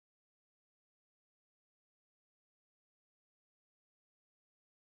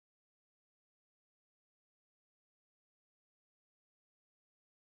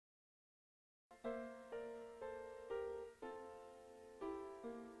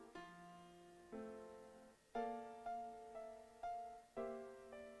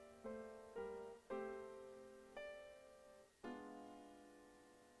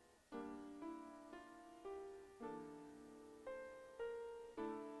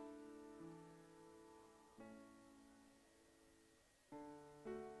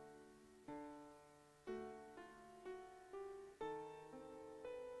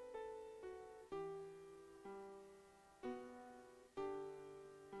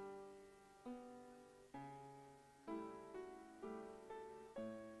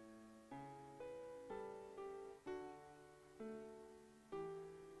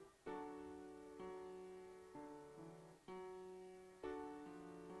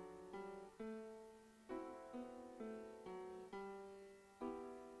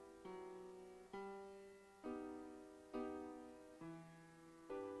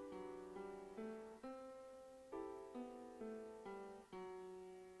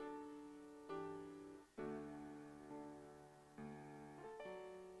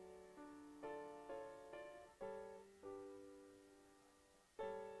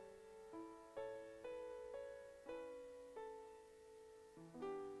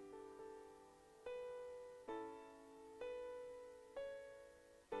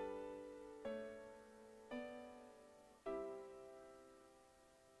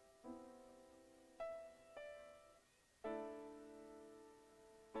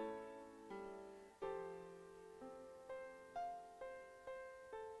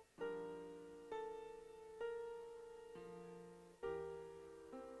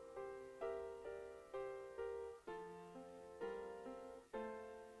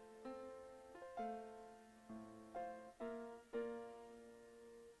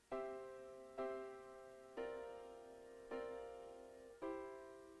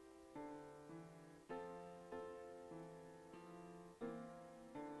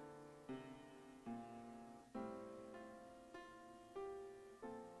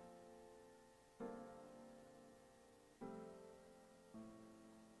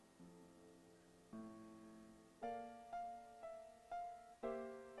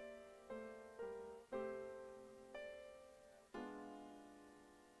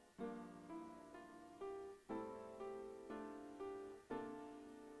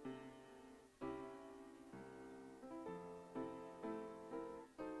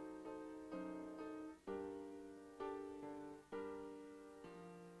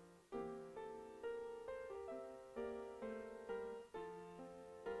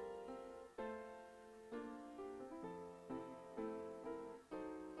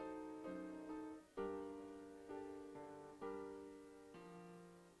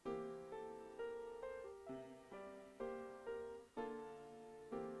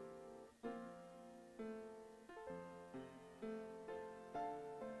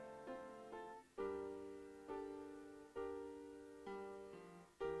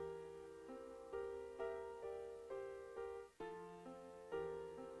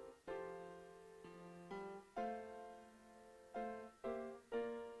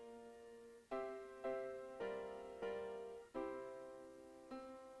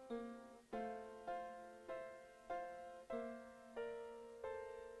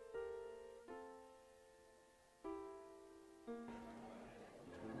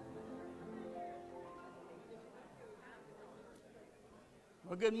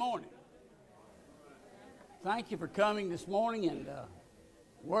Well, good morning. Thank you for coming this morning and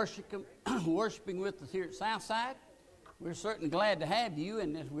worshiping with us here at Southside. We're certainly glad to have you,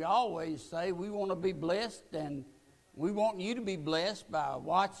 and as we always say, we want to be blessed, and we want you to be blessed by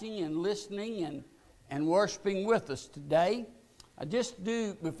watching and listening and worshiping with us today. I just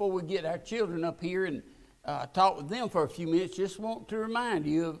do, before we get our children up here and talk with them for a few minutes, just want to remind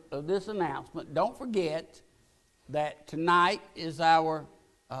you of this announcement. Don't forget that tonight is our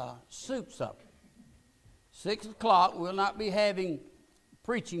soup supper. 6 o'clock, we'll not be having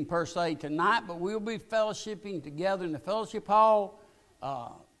preaching per se tonight, but we'll be fellowshipping together in the fellowship hall.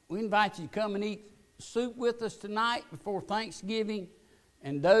 We invite you to come and eat soup with us tonight before Thanksgiving.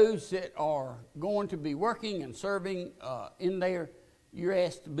 And those that are going to be working and serving in there, you're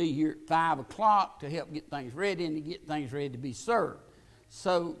asked to be here at 5 o'clock to help get things ready and to get things ready to be served.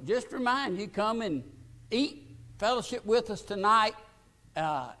 So just remind you, come and eat, fellowship with us tonight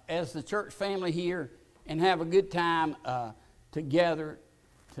as the church family here, and have a good time together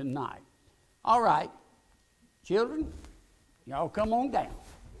tonight. All right, children, y'all come on down.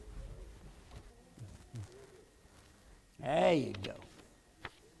 There you go.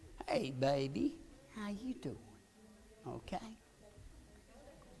 Hey, baby, how you doing? Okay.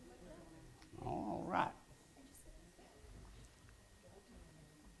 All right.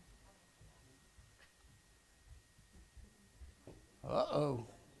 Uh-oh.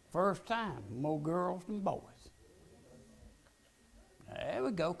 First time. More girls than boys. There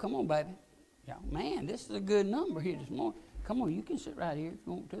we go. Come on, baby. Yeah, man, this is a good number here this morning. Come on, you can sit right here if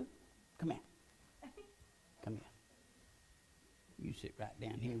you want to. Come here. Come here. You sit right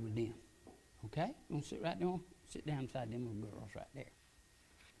down here with them. Okay? You want to sit right down? Sit down beside them little girls right there.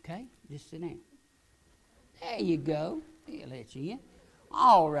 Okay? Just sit down. There you go. They'll let you in.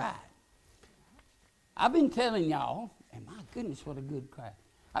 All right. I've been telling y'all, and my goodness, what a good crowd.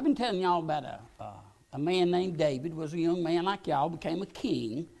 I've been telling y'all about a man named David, was a young man like y'all, became a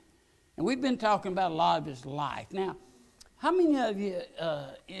king. And we've been talking about a lot of his life. Now, how many of you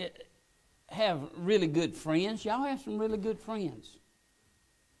have really good friends? Y'all have some really good friends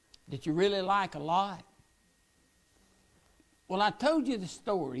that you really like a lot? Well, I told you the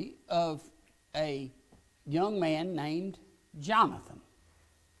story of a young man named Jonathan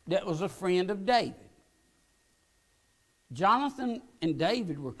that was a friend of David. Jonathan and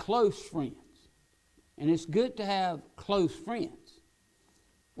David were close friends. And it's good to have close friends.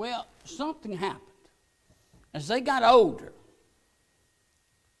 Well, something happened. As they got older,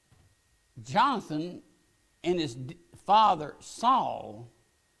 Jonathan and his father Saul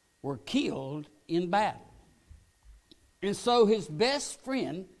were killed in battle. And so his best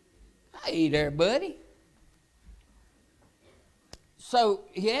friend, hey there, buddy. So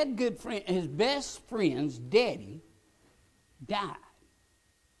he had good friend. His best friend's daddy died.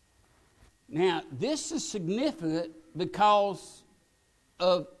 Now, this is significant because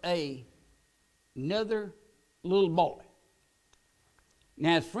of another little boy.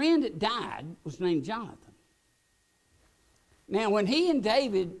 Now, his friend that died was named Jonathan. Now, when he and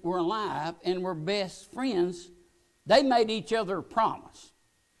David were alive and were best friends, they made each other a promise.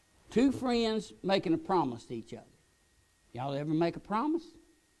 Two friends making a promise to each other. Y'all ever make a promise?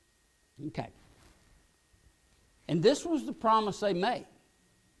 Okay. And this was the promise they made.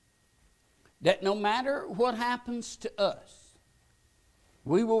 That no matter what happens to us,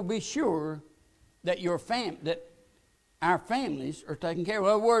 we will be sure that that our families are taken care of.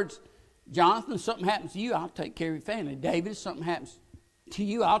 In other words, Jonathan, if something happens to you, I'll take care of your family. David, if something happens to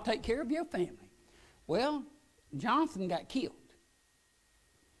you, I'll take care of your family. Well, Jonathan got killed.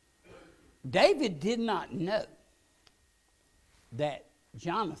 David did not know that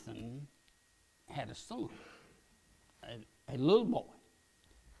Jonathan had a son, a little boy,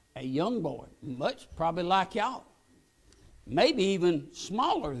 a young boy, much probably like y'all, maybe even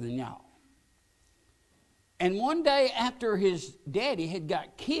smaller than y'all. And one day after his daddy had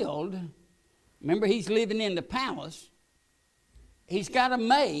got killed, remember he's living in the palace, he's got a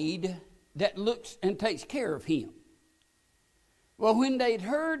maid that looks and takes care of him. Well, when they'd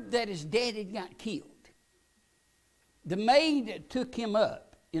heard that his daddy got killed, the maid took him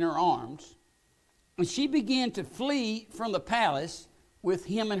up in her arms, and she began to flee from the palace with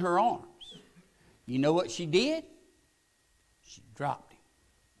him in her arms. You know what she did? She dropped him.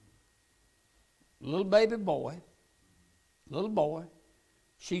 Little baby boy, little boy.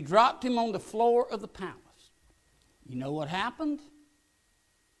 She dropped him on the floor of the palace. You know what happened?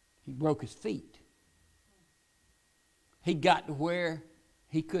 He broke his feet. He got to where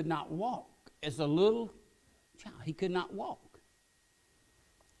he could not walk. As a little child, he could not walk.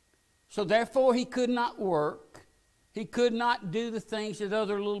 So therefore, he could not work. He could not do the things that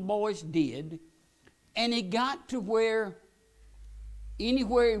other little boys did. And he got to where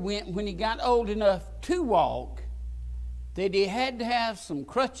anywhere he went, when he got old enough to walk, that he had to have some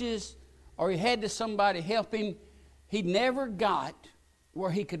crutches or he had to somebody help him. He never got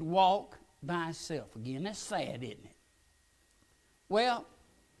where he could walk by himself again. That's sad, isn't it? Well,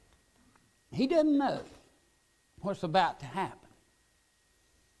 he doesn't know what's about to happen.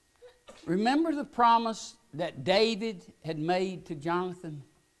 Remember the promise that David had made to Jonathan?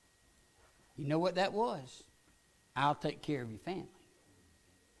 You know what that was? I'll take care of your family.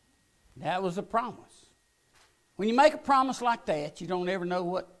 That was a promise. When you make a promise like that, you don't ever know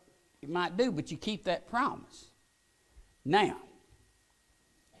what you might do, but you keep that promise. Now,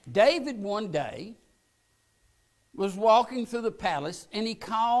 David one day was walking through the palace, and he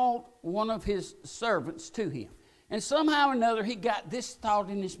called one of his servants to him. And somehow or another, he got this thought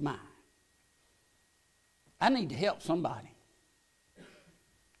in his mind. I need to help somebody.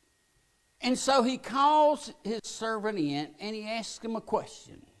 And so he calls his servant in, and he asks him a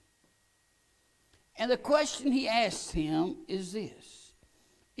question. And the question he asks him is this: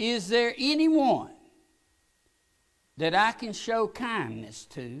 is there anyone that I can show kindness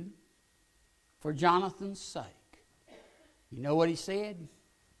to for Jonathan's sake? You know what he said?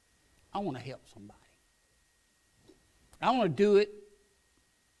 I want to help somebody. I want to do it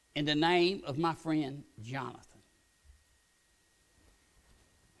in the name of my friend Jonathan.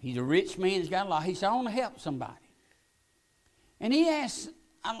 He's a rich man. He's got a lot. He said, I want to help somebody. And he asked,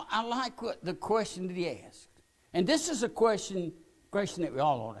 I like what the question that he asked. And this is a question that we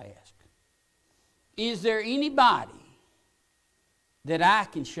all ought to ask. Is there anybody that I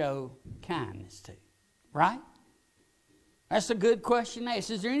can show kindness to? Right? That's a good question to ask.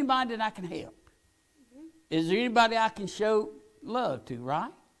 Is there anybody that I can help? Mm-hmm. Is there anybody I can show love to?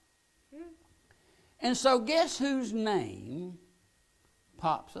 Right? Mm-hmm. And so guess whose name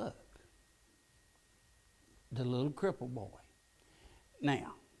pops up? The little crippled boy.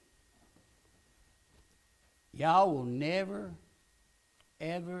 Now, y'all will never,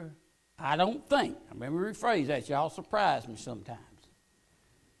 ever, I don't think, let me rephrase that, y'all surprise me sometimes,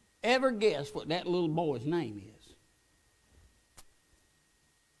 ever guess what that little boy's name is?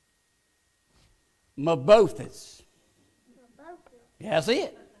 Mephibosheth. That's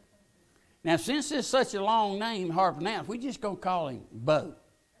it. Now, since it's such a long name, hard to pronounce, we just going to call him Bo.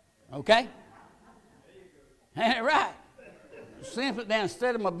 Okay? Right. Simple down,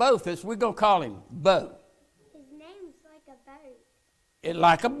 instead of Mephibosheth, we're going to call him Bo. His name's like a boat. It's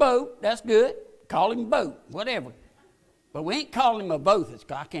like a boat. That's good. Call him Boat, whatever. But we ain't calling him Mephibosheth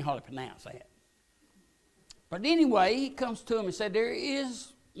because I can't hardly pronounce that. But anyway, he comes to him and said, there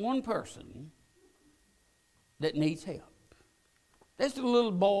is one person that needs help. There's a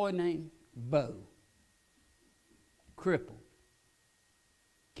little boy named Bo. Crippled.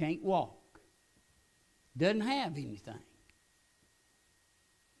 Can't walk. Doesn't have anything.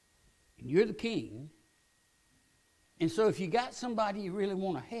 And you're the king. And so if you got somebody you really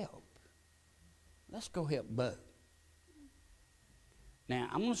want to help, let's go help Bo. Now,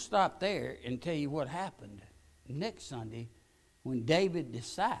 I'm going to stop there and tell you what happened next Sunday when David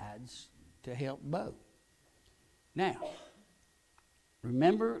decides to help Bo. Now,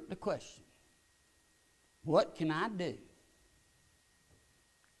 remember the question. What can I do?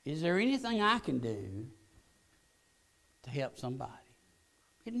 Is there anything I can do to help somebody?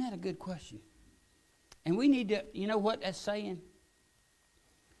 Isn't that a good question? And we need to, you know what that's saying?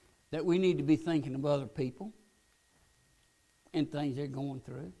 That we need to be thinking of other people and things they're going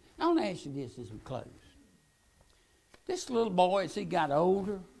through. I want to ask you this as we close. This little boy, as he got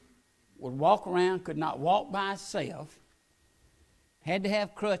older, would walk around, could not walk by himself, had to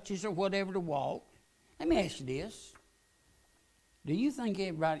have crutches or whatever to walk. Let me ask you this. Do you think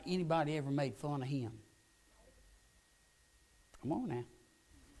anybody ever made fun of him? Come on now.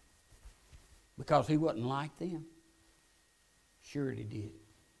 Because he wasn't like them? Sure he did.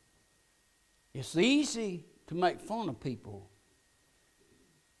 It's easy to make fun of people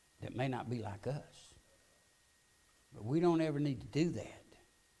that may not be like us. But we don't ever need to do that.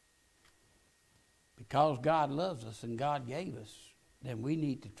 Because God loves us and God gave us, then we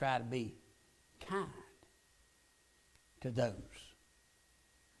need to try to be kind to those.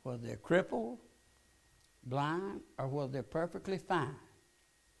 Whether they're crippled, blind, or whether they're perfectly fine.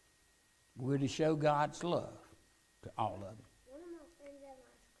 We're to show God's love to all of them. One of my friends at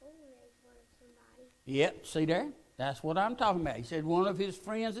my school made fun of somebody. Yep, see there? That's what I'm talking about. He said one of his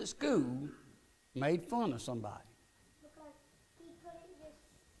friends at school made fun of somebody. Because he couldn't just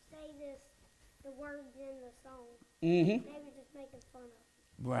say the words in the song. Mm-hmm. They were just making fun of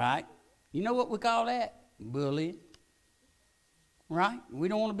him. Right. You know what we call that? Bullying. Right? We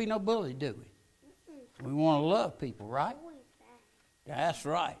don't want to be no bully, do we? Mm-mm. We want to love people, right? That's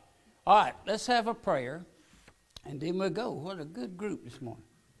right. All right, let's have a prayer, and then we'll go. What a good group this morning.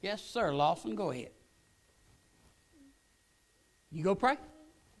 Yes, sir, Lawson, go ahead. You go pray?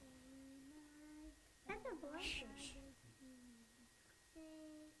 That's a blessing.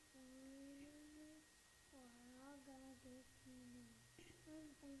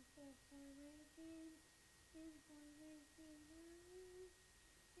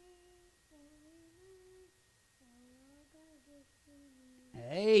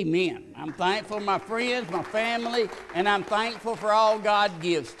 Amen. I'm thankful for my friends, my family, and I'm thankful for all God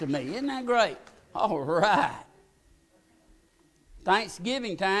gives to me. Isn't that great? All right.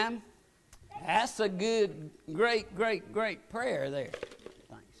 Thanksgiving time. That's a good, great prayer there.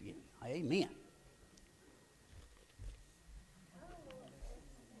 Thanksgiving. Amen.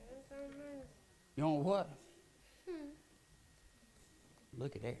 You know what?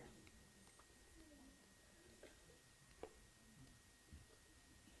 Look at there.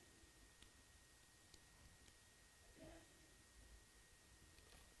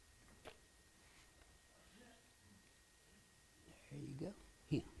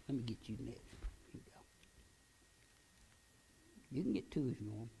 Here, let me get you next. Here you go. You can get two if you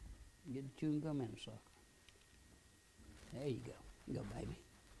want. Get the chewing gum and the sucker. There you go. You go, baby.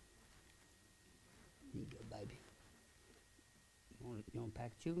 You go, baby. You want a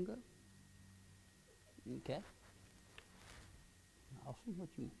pack of chewing gum? Okay. Awesome. What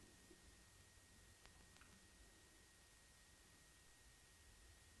you want?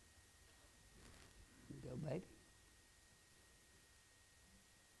 You go, baby.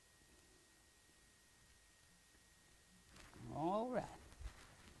 All right.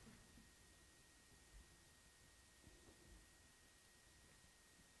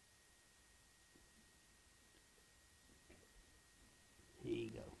 Here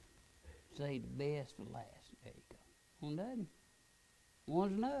you go. Say the best for last. There you go. One dozen.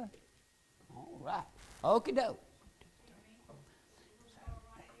 One's enough. All right. Okie doke. 7,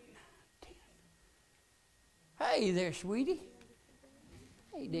 8, 9, 10. Hey there, sweetie.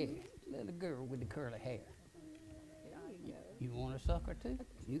 Hey there, little girl with the curly hair. You want a sucker too?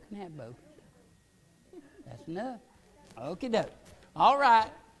 You can have both. That's enough. Okie doke. All right.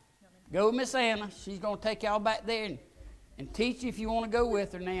 Go with Miss Anna. She's going to take y'all back there and teach you if you want to go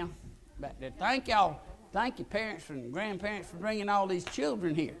with her now. Back there. Thank y'all. Thank you, parents and grandparents, for bringing all these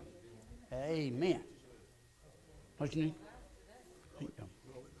children here. Amen. What's your name? Okay.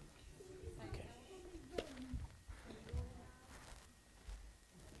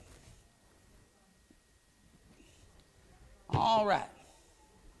 All right.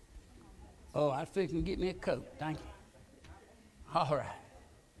 Oh, I was fixing to get me a coat. Thank you. All right.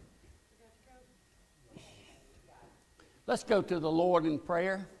 Let's go to the Lord in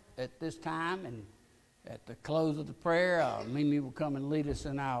prayer at this time, and at the close of the prayer, Mimi will come and lead us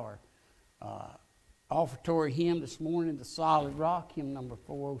in our offertory hymn this morning, The Solid Rock, hymn number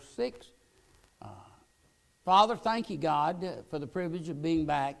 406. Father, thank you, God, for the privilege of being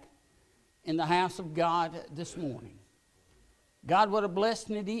back in the house of God this morning. God, what a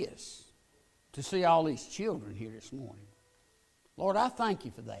blessing it is to see all these children here this morning. Lord, I thank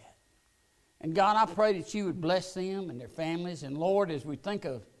you for that. And God, I pray that you would bless them and their families. And Lord, as we think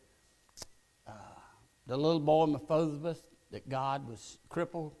of the little boy Mephibosheth, that God was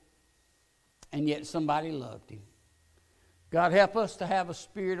crippled, and yet somebody loved him. God, help us to have a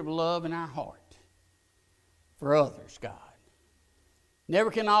spirit of love in our heart for others, God.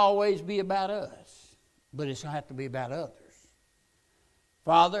 Never can always be about us, but it's going to have to be about others.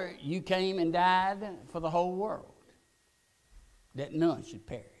 Father, you came and died for the whole world, that none should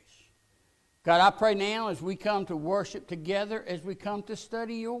perish. God, I pray now as we come to worship together, as we come to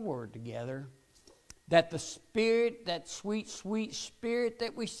study your word together, that the Spirit, that sweet, sweet Spirit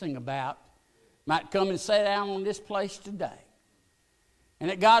that we sing about, might come and sit down on this place today. And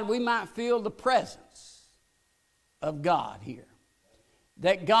that, God, we might feel the presence of God here.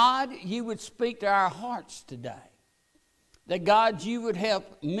 That, God, you would speak to our hearts today. That, God, you would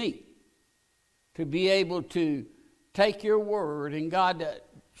help me to be able to take your word and, God, to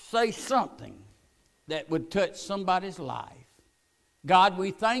say something that would touch somebody's life. God, we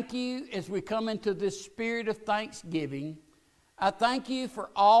thank you as we come into this spirit of thanksgiving. I thank you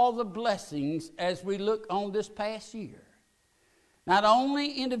for all the blessings as we look on this past year. Not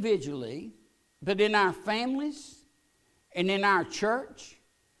only individually, but in our families and in our church.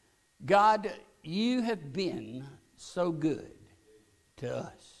 God, you have been so good to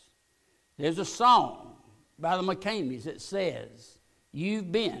us. There's a song by the McCameys that says,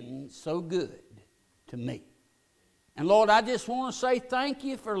 you've been so good to me. And Lord, I just want to say thank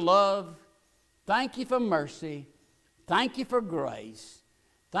you for love. Thank you for mercy. Thank you for grace.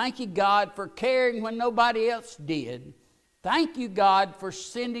 Thank you, God, for caring when nobody else did. Thank you, God, for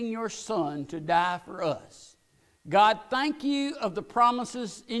sending your Son to die for us. God, thank you of the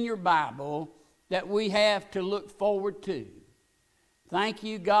promises in your Bible that we have to look forward to. Thank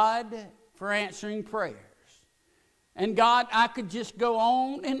you, God, for answering prayers. And God, I could just go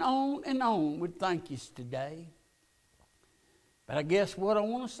on and on and on with thank yous today. But I guess what I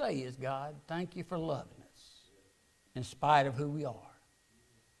want to say is, God, thank you for loving us in spite of who we are.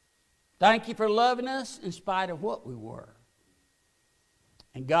 Thank you for loving us in spite of what we were.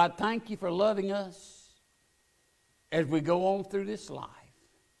 And God, thank you for loving us as we go on through this life.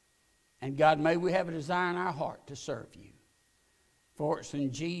 And God, may we have a desire in our heart to serve you. For it's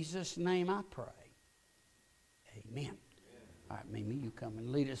in Jesus' name I pray. Amen. All right, Mimi, you come and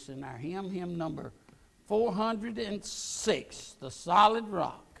lead us in our hymn number 406, The Solid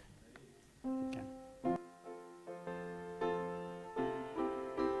Rock. Okay.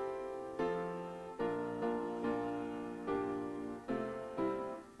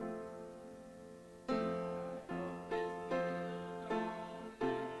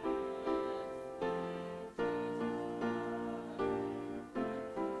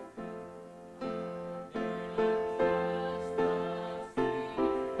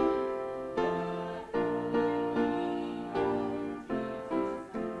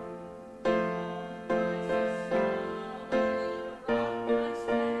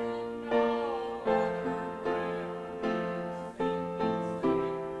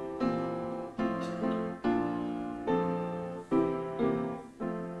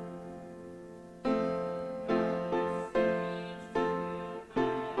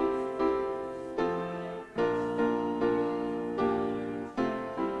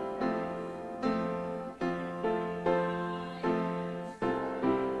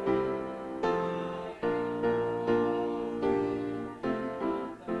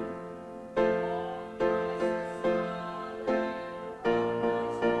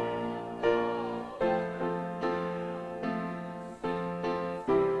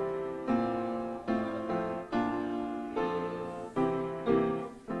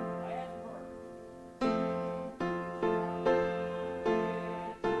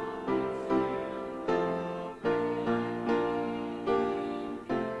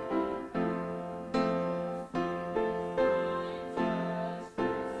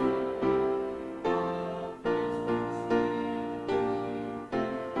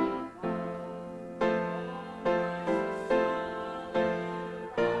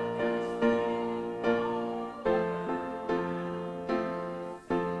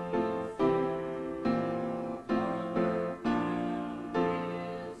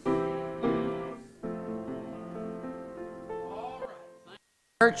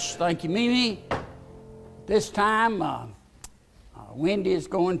 Church, thank you, Mimi. This time, Wendy is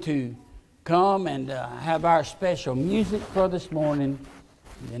going to come and have our special music for this morning.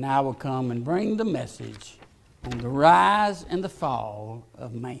 Then I will come and bring the message on the rise and the fall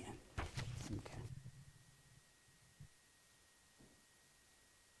of man.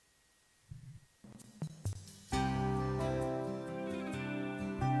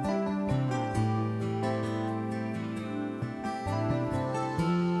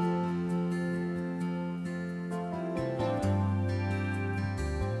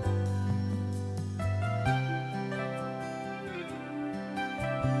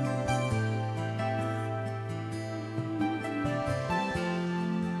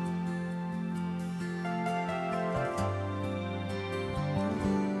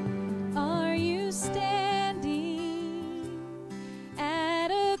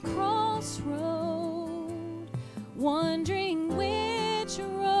 Wondering which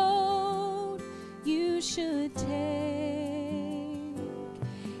road you should take,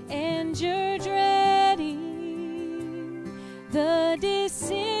 and you're dreading the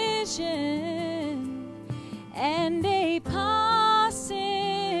decision and a possible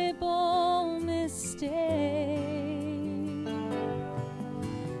mistake.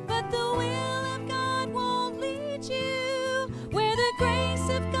 But the will of God won't lead you where the grace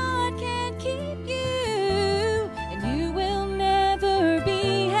of God can't keep you.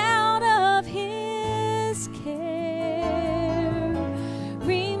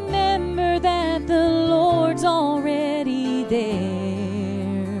 Already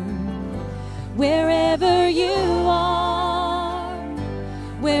there. Wherever you are,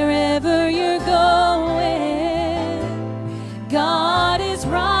 wherever you're going, God is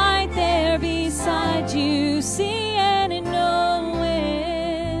right there beside you, seeing and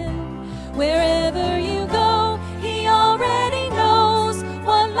knowing. Wherever you go, He already knows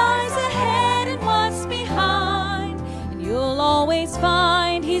what lies ahead and what's behind, and you'll always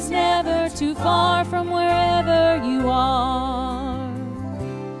find He's never too far from wherever you are.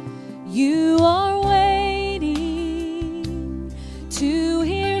 You are waiting to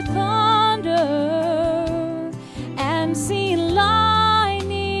hear thunder and see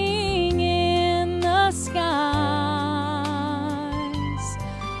lightning in the skies.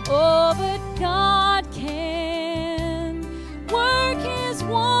 Oh, but God can work His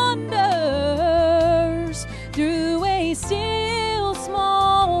wonders through a still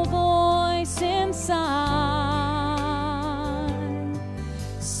small voice inside.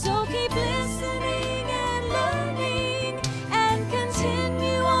 So keep listening and learning and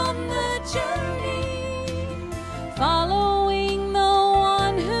continue on the journey, following the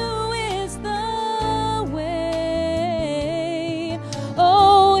one who is the way.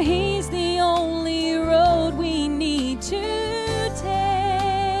 Oh, He's the only road we need to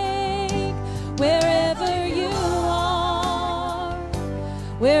take. Wherever you are,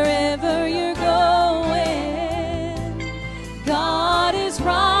 wherever you're going, God is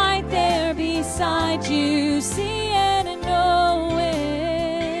right there beside you, seeing and knowing.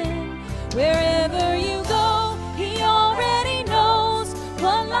 Wherever you go, He already knows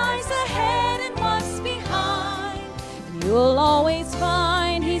what lies ahead and what's behind. And you'll always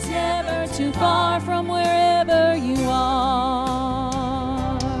find He's never too far from wherever you are.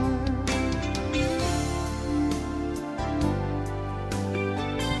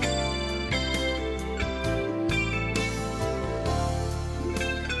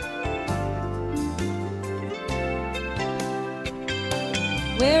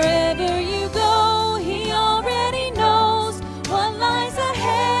 Wherever you go, He already knows what lies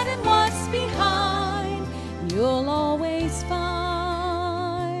ahead and what's behind. You'll always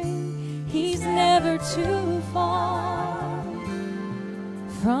find He's never too far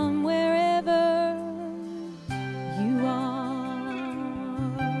from wherever you are.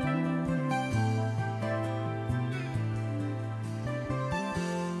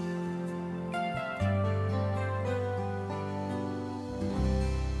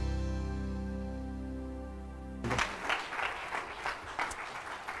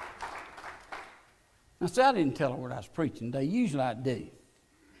 Now, see, I didn't tell her what I was preaching today. Usually I do.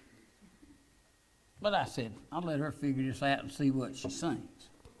 But I said, I'll let her figure this out and see what she sings.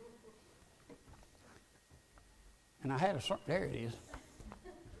 And I had a, there it is.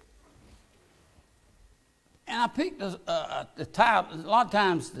 And I picked the title. A lot of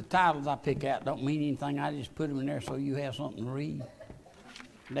times the titles I pick out don't mean anything. I just put them in there so you have something to read.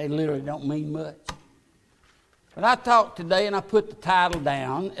 They literally don't mean much. But I talked today and I put the title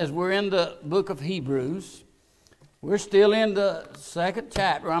down as we're in the book of Hebrews. We're still in the second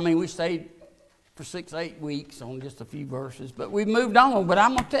chapter. I mean, we stayed for 6 or 8 weeks on just a few verses, but we've moved on. But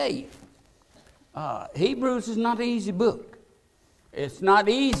I'm going to tell you, Hebrews is not an easy book. It's not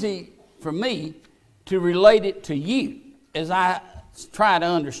easy for me to relate it to you as I try to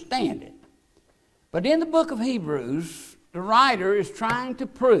understand it. But in the book of Hebrews, the writer is trying to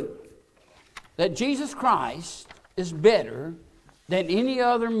prove that Jesus Christ is better than any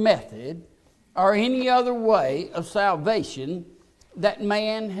other method or any other way of salvation that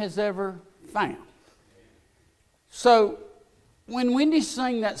man has ever found. So when Wendy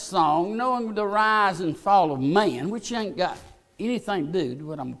sang that song, knowing the rise and fall of man, which ain't got anything to do with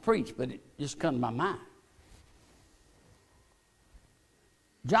what I'm going to preach, but it just come to my mind.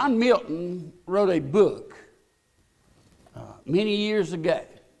 John Milton wrote a book many years ago.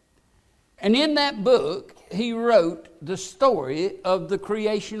 And in that book, he wrote the story of the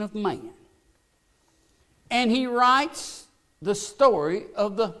creation of man. And he writes the story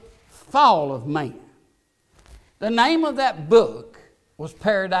of the fall of man. The name of that book was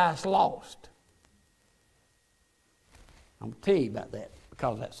Paradise Lost. I'm going to tell you about that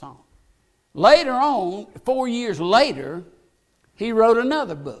because of that song. Later on, 4 years later, he wrote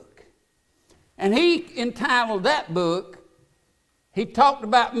another book. And he entitled that book, he talked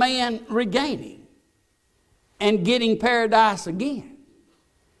about man regaining and getting paradise again.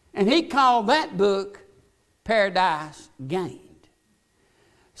 And he called that book Paradise Gained.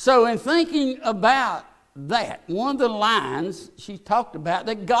 So in thinking about that, one of the lines she talked about,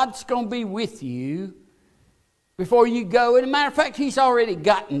 that God's going to be with you before you go. And as a matter of fact, he's already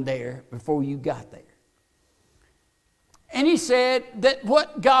gotten there before you got there. And he said that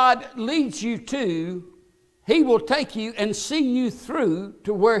what God leads you to, he will take you and see you through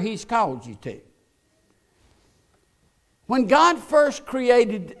to where he's called you to. When God first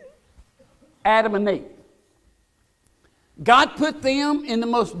created Adam and Eve, God put them in the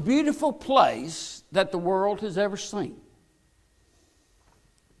most beautiful place that the world has ever seen.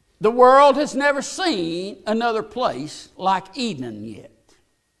 The world has never seen another place like Eden yet.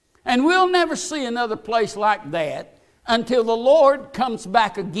 And we'll never see another place like that until the Lord comes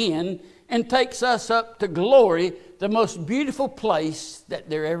back again and takes us up to glory, the most beautiful place that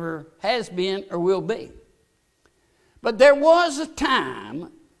there ever has been or will be. But there was a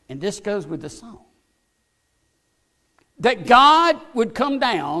time, and this goes with the song, that God would come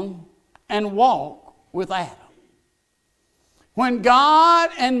down and walk with Adam. When God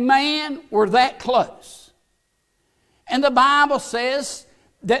and man were that close. And the Bible says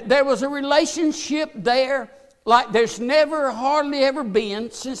that there was a relationship there like there's never, hardly ever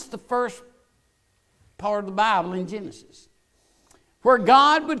been since the first part of the Bible in Genesis. Where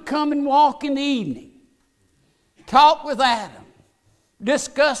God would come and walk in the evening, talk with Adam,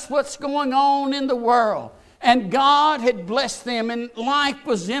 discuss what's going on in the world. And God had blessed them, and life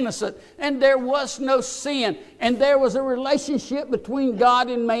was innocent, and there was no sin, and there was a relationship between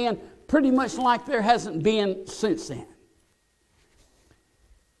God and man pretty much like there hasn't been since then.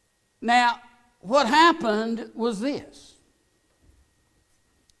 Now, what happened was this.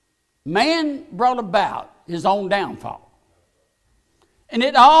 Man brought about his own downfall. And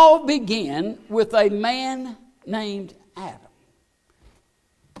it all began with a man named Adam.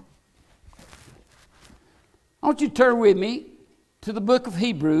 I want you to turn with me to the book of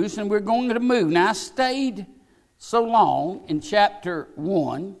Hebrews, and we're going to move. Now, I stayed so long in chapter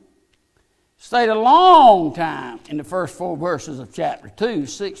 1, stayed a long time in the first 4 verses of chapter 2,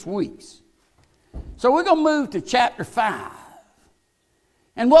 6 weeks. So we're going to move to chapter 5.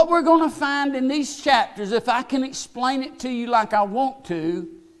 And what we're going to find in these chapters, if I can explain it to you like I want to,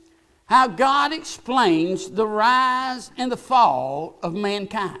 how God explains the rise and the fall of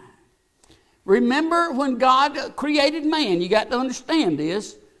mankind. Remember when God created man, you got to understand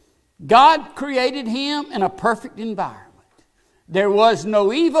this. God created him in a perfect environment. There was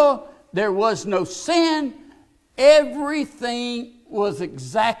no evil, there was no sin. Everything was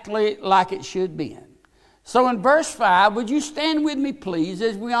exactly like it should be. So in verse 5, would you stand with me, please,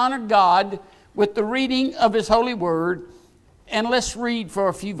 as we honor God with the reading of his holy word, and let's read for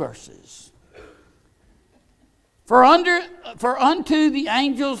a few verses. For unto the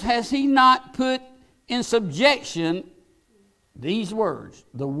angels has he not put in subjection, these words,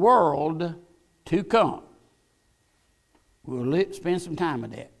 the world to come. We'll spend some time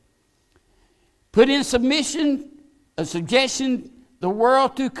with that. Put in subjection, the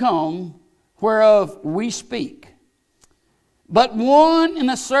world to come, whereof we speak. But one in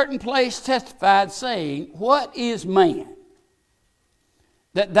a certain place testified, saying, What is man,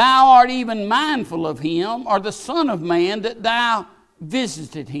 that thou art even mindful of him, or the Son of Man, that thou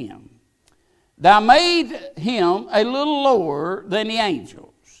visited him? Thou made him a little lower than the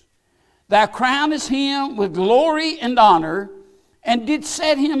angels. Thou crownest him with glory and honor, and didst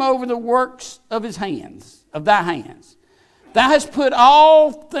set him over the works of his hands, of thy hands. Thou hast put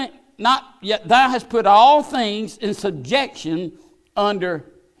all things in subjection under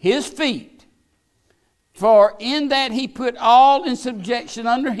his feet. For in that he put all in subjection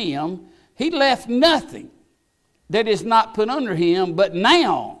under him, he left nothing that is not put under him. But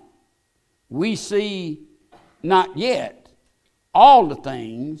now we see not yet all the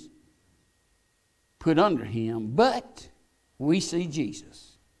things put under him, but we see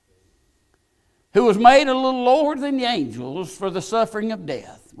Jesus, who was made a little lower than the angels for the suffering of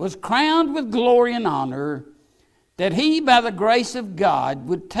death, was crowned with glory and honor, that he by the grace of God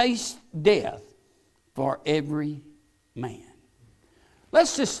would taste death for every man.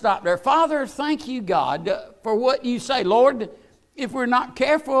 Let's just stop there. Father, thank you, God, for what you say. Lord, if we're not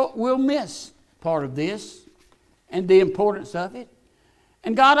careful, we'll miss part of this and the importance of it.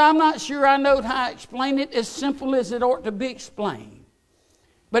 And God, I'm not sure I know how to explain it as simple as it ought to be explained.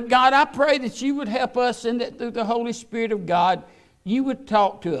 But God, I pray that you would help us and that through the Holy Spirit of God, you would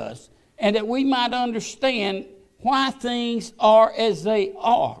talk to us and that we might understand why things are as they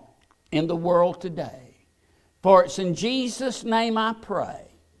are in the world today. For it's in Jesus' name I pray.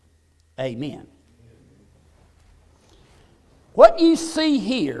 Amen. What you see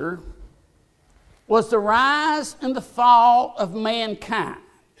here was the rise and the fall of mankind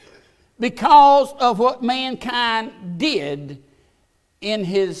because of what mankind did in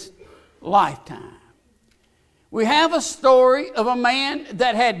his lifetime. We have a story of a man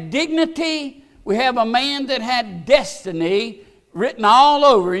that had dignity. We have a man that had destiny written all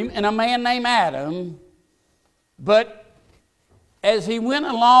over him, and a man named Adam. But as he went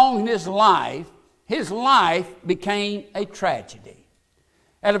along in his life became a tragedy.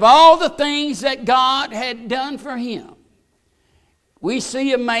 Out of all the things that God had done for him, we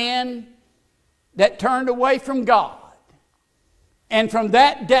see a man that turned away from God. And from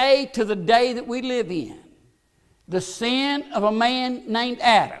that day to the day that we live in, the sin of a man named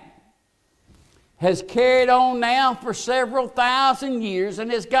Adam has carried on now for several thousand years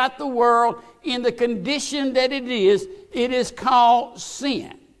and has got the world in the condition that it is called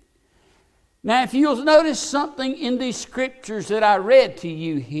sin. Now, if you'll notice something in these scriptures that I read to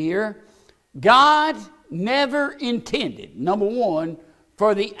you here, God never intended, number one,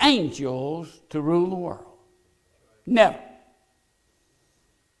 for the angels to rule the world. Never.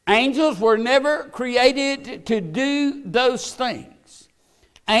 Angels were never created to do those things.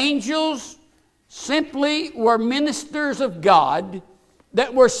 Angels simply were ministers of God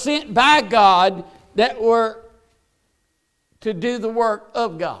that were sent by God that were to do the work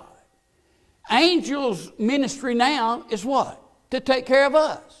of God. Angels' ministry now is what? To take care of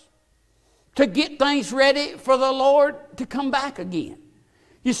us. To get things ready for the Lord to come back again.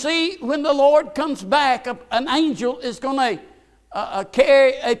 You see, when the Lord comes back, an angel is going to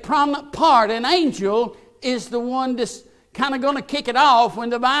carry a prominent part. An angel is the one that's kind of going to kick it off when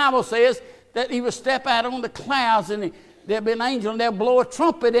the Bible says that he will step out on the clouds and there'll be an angel and they'll blow a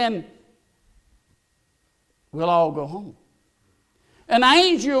trumpet and we'll all go home. An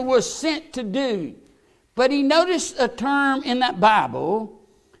angel was sent to do, but he noticed a term in that Bible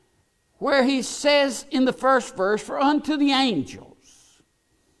where he says in the first verse, for unto the angels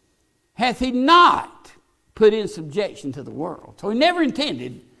hath he not put in subjection to the world. So he never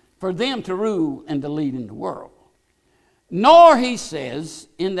intended for them to rule and to lead in the world. Nor, he says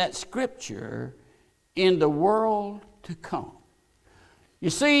in that scripture, in the world to come. You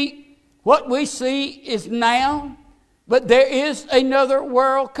see, what we see is now, but there is another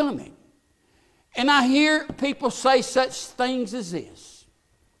world coming. And I hear people say such things as this.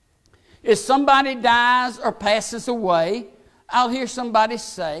 If somebody dies or passes away, I'll hear somebody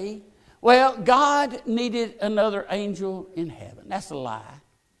say, well, God needed another angel in heaven. That's a lie.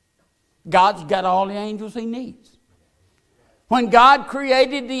 God's got all the angels he needs. When God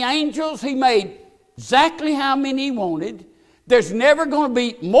created the angels, he made exactly how many he wanted. There's never going to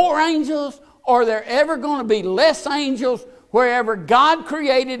be more angels or there ever going to be less angels. Wherever God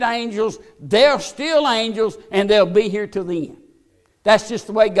created angels, they're still angels and they'll be here till the end. That's just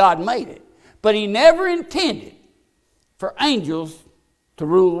the way God made it. But he never intended for angels to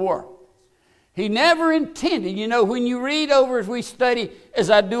rule the world. He never intended, you know, when you read over as we study, as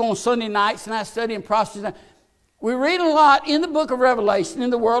I do on Sunday nights and I study in Protestant, we read a lot in the book of Revelation in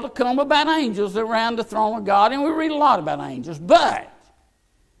the world to come about angels around the throne of God, and we read a lot about angels. But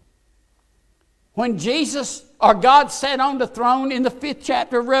when Jesus or God sat on the throne in the 5th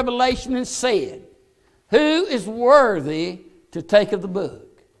chapter of Revelation and said, who is worthy to take of the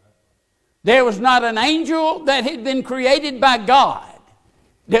book? There was not an angel that had been created by God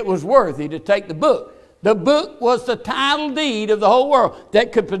that was worthy to take the book. The book was the title deed of the whole world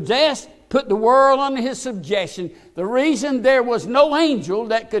that could put the world under his subjection. The reason there was no angel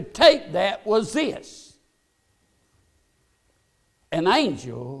that could take that was this. An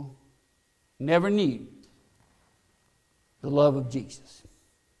angel never knew the love of Jesus.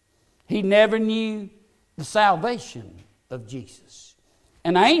 He never knew the salvation of Jesus.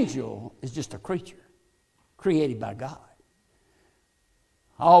 An angel is just a creature created by God.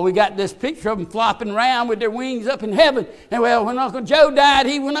 Oh, we got this picture of them flopping around with their wings up in heaven. And well, when Uncle Joe died,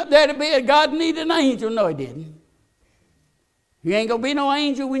 he went up there to bed. God needed an angel. No, he didn't. You ain't going to be no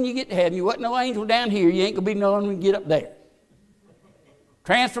angel when you get to heaven. You wasn't no angel down here. You ain't going to be no one when you get up there.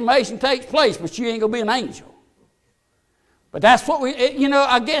 Transformation takes place, but you ain't going to be an angel. But that's what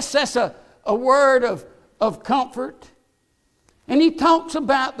I guess that's a word of comfort. And he talks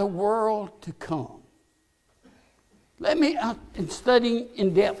about the world to come. In studying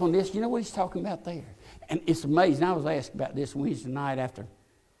in depth on this, you know what he's talking about there? And it's amazing. I was asked about this Wednesday night after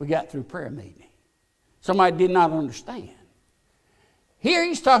we got through prayer meeting. Somebody did not understand. Here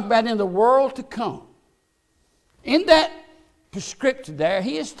he's talking about in the world to come. In that prescription there,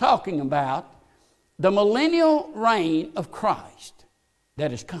 he is talking about the millennial reign of Christ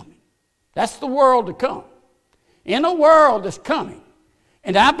that is coming. That's the world to come. In a world that's coming,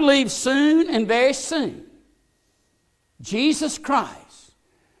 and I believe soon and very soon, Jesus Christ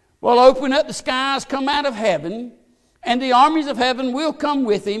will open up the skies, come out of heaven, and the armies of heaven will come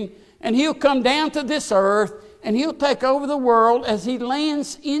with him, and he'll come down to this earth, and he'll take over the world as he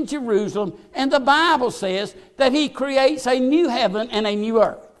lands in Jerusalem. And the Bible says that he creates a new heaven and a new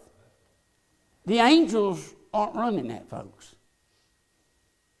earth. The angels aren't running that, folks.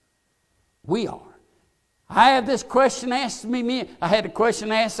 We are. I had this question asked me. I had a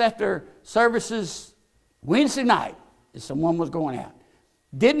question asked after services Wednesday night. Someone was going out.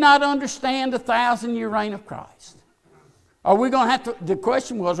 Did not understand the 1,000-year reign of Christ. Are we going to have to, the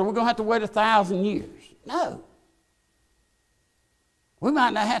question was, are we going to have to wait 1,000 years? No. We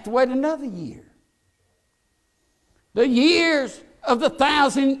might not have to wait another year. The years of the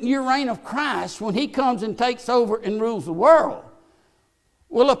 1,000-year reign of Christ, when he comes and takes over and rules the world,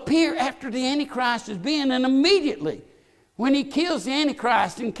 will appear after the Antichrist has been, and immediately when he kills the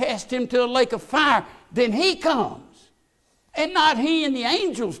Antichrist and casts him to a lake of fire, then he comes. And not he and the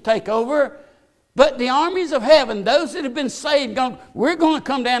angels take over, but the armies of heaven, those that have been saved, we're going to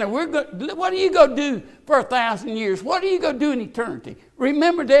come down and what are you going to do for 1,000 years? What are you going to do in eternity?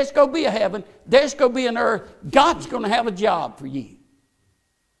 Remember, there's going to be a heaven, there's going to be an earth. God's going to have a job for you.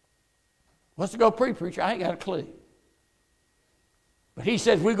 What's to go preacher? I ain't got a clue. But he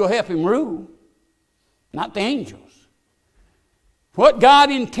says we're going to help him rule, not the angels. What God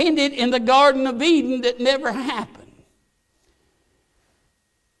intended in the Garden of Eden that never happened.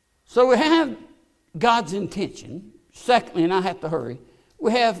 So we have God's intention. Secondly, and I have to hurry,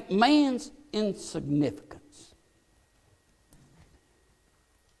 we have man's insignificance.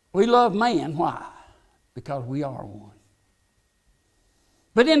 We love man. Why? Because we are one.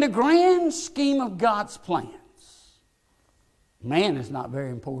 But in the grand scheme of God's plans, man is not very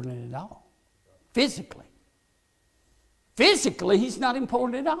important at all. Physically. Physically, he's not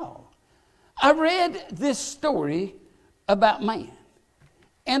important at all. I read this story about man.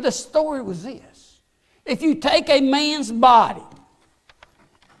 And the story was this. If you take a man's body,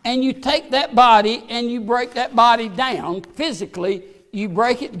 and you take that body and you break that body down, physically, you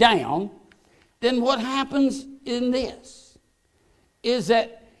break it down, then what happens in this is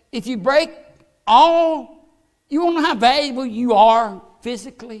that if you break all, you want to know how valuable you are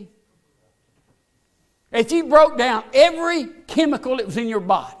physically? If you broke down every chemical that was in your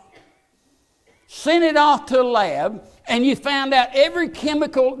body, sent it off to a lab, and you found out every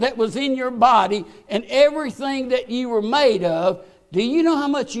chemical that was in your body and everything that you were made of, do you know how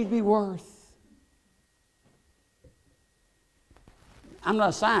much you'd be worth? I'm not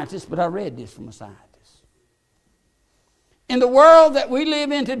a scientist, but I read this from a scientist. In the world that we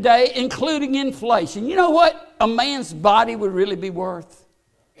live in today, including inflation, you know what a man's body would really be worth?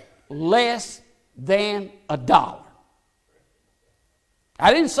 Less than $1.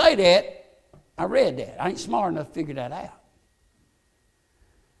 I didn't say that. I read that. I ain't smart enough to figure that out.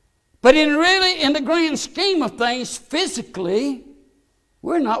 But in the grand scheme of things, physically,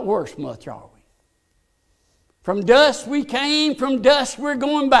 we're not worth much, are we? From dust we came, from dust we're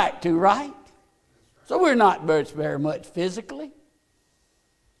going back to, right? So we're not very much physically.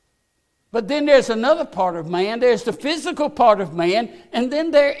 But then there's another part of man. There's the physical part of man, and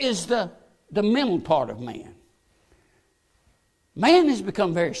then there is the mental part of man. Man has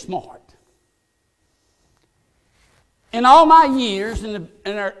become very smart. in all my years, and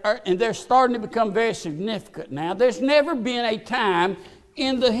they're starting to become very significant now, there's never been a time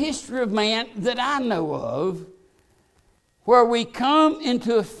in the history of man that I know of where we come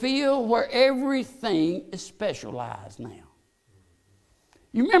into a field where everything is specialized now.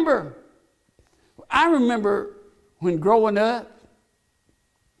 You remember, I remember when growing up,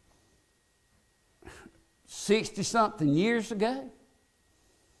 60-something years ago,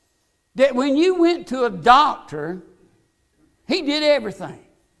 that when you went to a doctor, he did everything.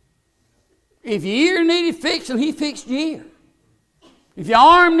 If your ear needed fixing, he fixed your ear. If your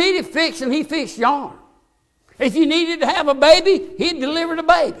arm needed fixing, he fixed your arm. If you needed to have a baby, he'd deliver the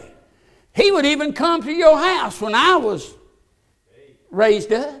baby. He would even come to your house when I was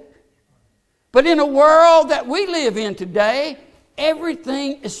raised up. But in a world that we live in today,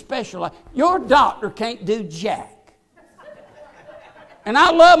 everything is specialized. Your doctor can't do jack. And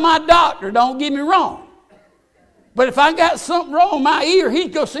I love my doctor, don't get me wrong. But if I got something wrong with my ear,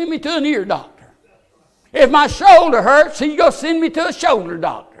 he'd go send me to an ear doctor. If my shoulder hurts, he'd go send me to a shoulder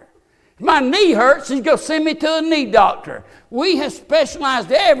doctor. If my knee hurts, he'd go send me to a knee doctor. We have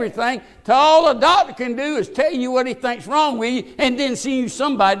specialized everything to all a doctor can do is tell you what he thinks wrong with you and then send you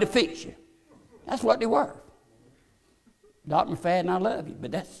somebody to fix you. That's what they were. Dr. McFadden, I love you,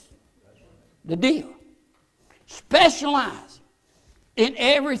 but that's the deal. Specialize in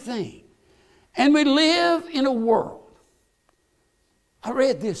everything. And we live in a world. I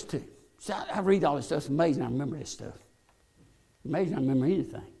read this too. See, I read all this stuff. It's amazing I remember this stuff. Amazing I remember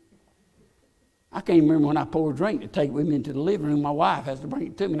anything. I can't even remember when I pour a drink to take it with me into the living room. My wife has to bring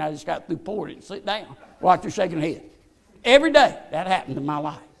it to me, and I just got through pouring it and sit down. Watch her shaking her head. Every day that happened in my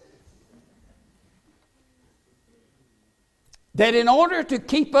life. That in order to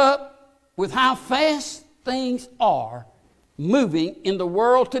keep up with how fast things are moving in the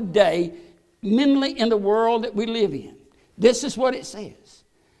world today, mentally in the world that we live in, this is what it says.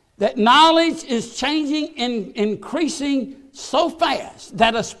 That knowledge is changing and increasing so fast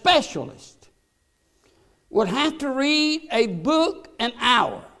that a specialist would have to read a book an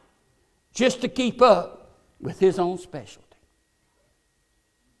hour just to keep up with his own specialty.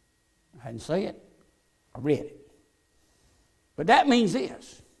 I didn't say it, I read it. But that means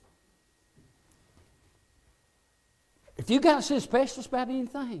this. If you got to see a specialist about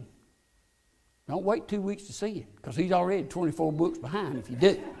anything, don't wait 2 weeks to see him, because he's already 24 books behind if you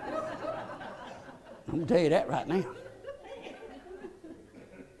do. I'm going to tell you that right now.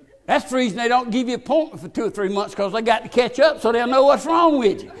 That's the reason they don't give you an appointment for 2 or 3 months, because they got to catch up so they'll know what's wrong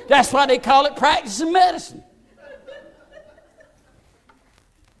with you. That's why they call it practicing medicine.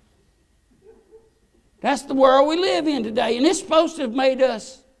 That's the world we live in today, and it's supposed to have made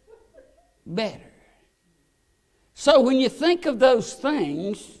us better. So when you think of those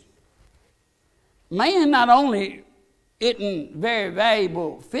things, man not only isn't very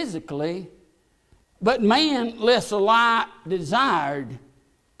valuable physically, but man less alike desired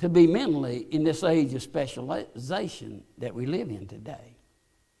to be mentally in this age of specialization that we live in today.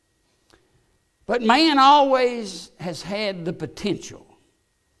 But man always has had the potential.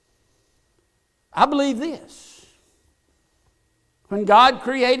 I believe this. When God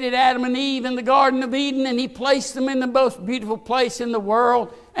created Adam and Eve in the Garden of Eden and He placed them in the most beautiful place in the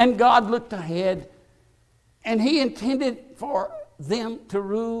world, and God looked ahead and He intended for them to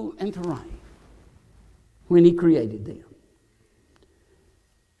rule and to reign when He created them.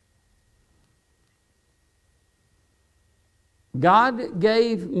 God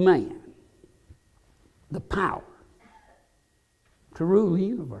gave man the power to rule the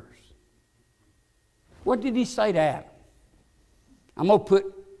universe. What did He say to Adam? I'm going to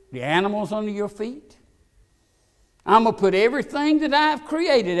put the animals under your feet. I'm going to put everything that I've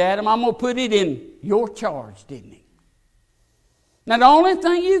created, Adam, I'm going to put it in your charge, didn't He? Now, the only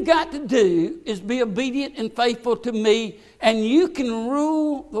thing you've got to do is be obedient and faithful to me, and you can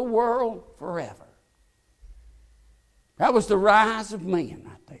rule the world forever. That was the rise of man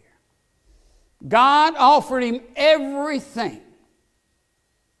right there. God offered him everything.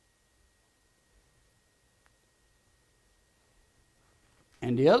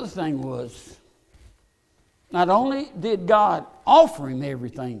 And the other thing was, not only did God offer him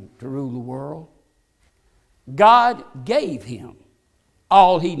everything to rule the world, God gave him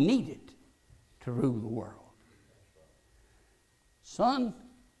all he needed to rule the world. Son,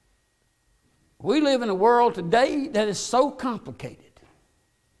 we live in a world today that is so complicated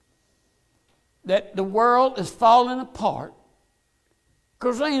that the world is falling apart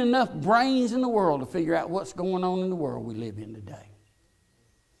because there ain't enough brains in the world to figure out what's going on in the world we live in today.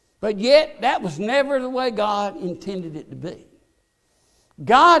 But yet, that was never the way God intended it to be.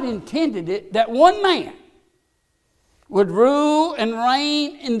 God intended it that one man would rule and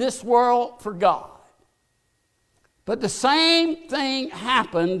reign in this world for God. But the same thing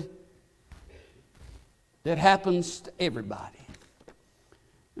happened that happens to everybody.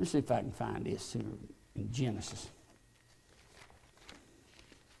 Let me see if I can find this here in Genesis.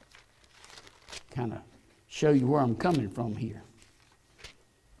 Kind of show you where I'm coming from here.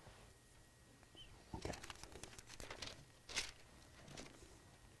 Okay.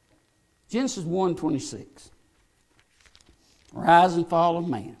 Genesis 1:26. Rise and fall of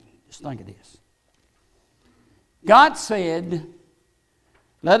man. Just think of this. God said,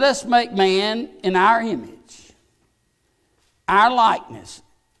 let us make man in our image, our likeness,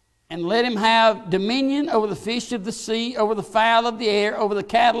 and let him have dominion over the fish of the sea, over the fowl of the air, over the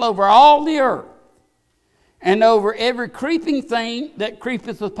cattle, over all the earth, and over every creeping thing that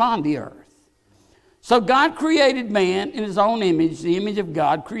creepeth upon the earth. So God created man in his own image, the image of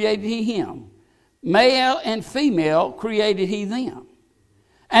God created he him. Male and female created he them.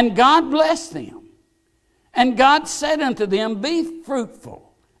 And God blessed them. And God said unto them, be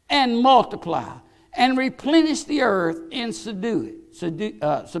fruitful and multiply and replenish the earth and subdue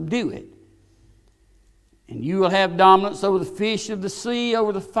it. And you will have dominance over the fish of the sea,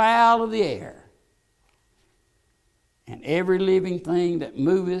 over the fowl of the air, and every living thing that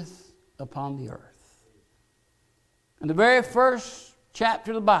moveth upon the earth. In the very first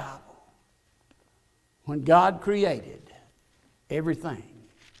chapter of the Bible, when God created everything,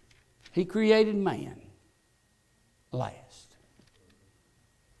 he created man last.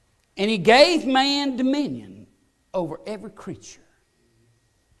 And he gave man dominion over every creature,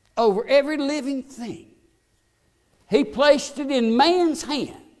 over every living thing. He placed it in man's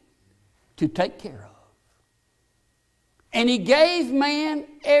hand to take care of. And he gave man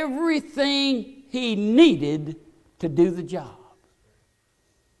everything he needed to do the job.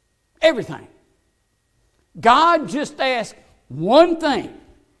 Everything. God just asked one thing,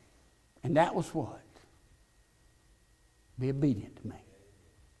 and that was what? Be obedient to me.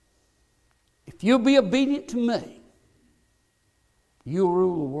 If you'll be obedient to me, you'll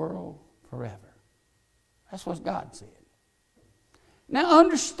rule the world forever. That's what God said. Now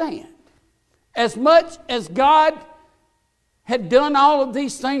understand, as much as God had done all of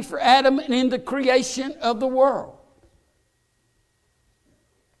these things for Adam and in the creation of the world,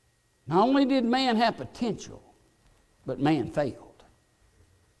 not only did man have potential, but man failed.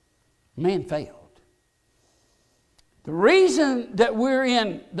 Man failed. The reason that we're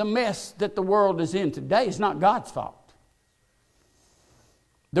in the mess that the world is in today is not God's fault.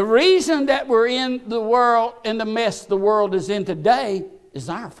 The reason that we're in the world and the mess the world is in today is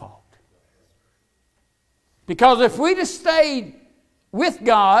our fault. Because if we'd have stayed with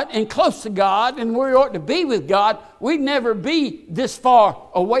God and close to God and where we ought to be with God, we'd never be this far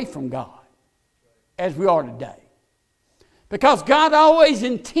away from God as we are today. Because God always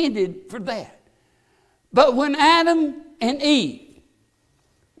intended for that. But when Adam and Eve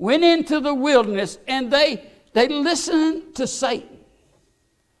went into the wilderness and they listened to Satan,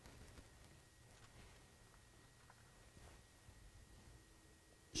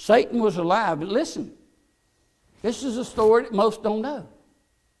 Satan was alive. But listen, this is a story that most don't know.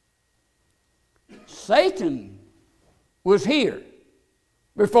 Satan was here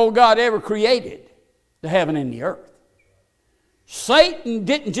before God ever created the heaven and the earth. Satan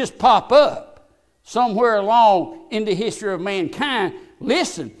didn't just pop up somewhere along in the history of mankind.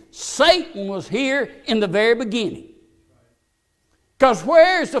 Listen, Satan was here in the very beginning. Because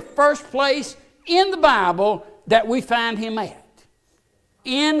where is the first place in the Bible that we find him at?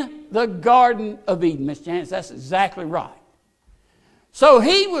 In the Garden of Eden, Miss Janice. That's exactly right. So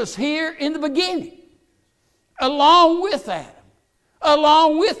he was here in the beginning, along with Adam,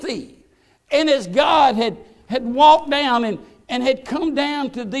 along with Eve. And as God had walked down and had come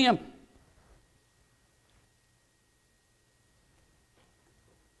down to them,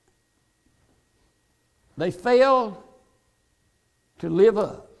 they failed to live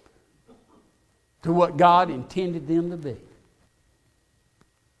up to what God intended them to be.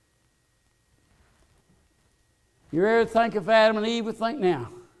 You ever think if Adam and Eve would think now,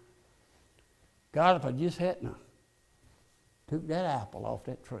 God, if I just hadn't took that apple off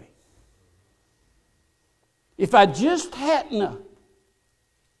that tree. If I just hadn't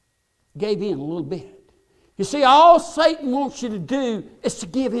gave in a little bit. You see, all Satan wants you to do is to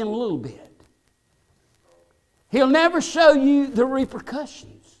give in a little bit. He'll never show you the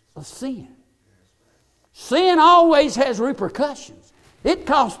repercussions of sin. Sin always has repercussions. It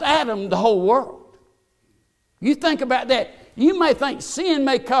cost Adam the whole world. You think about that. You may think sin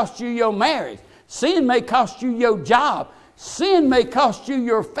may cost you your marriage. Sin may cost you your job. Sin may cost you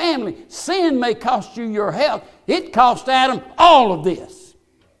your family. Sin may cost you your health. It cost Adam all of this.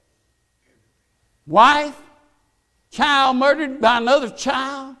 Wife, child murdered by another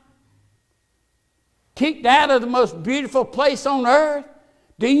child, kicked out of the most beautiful place on earth.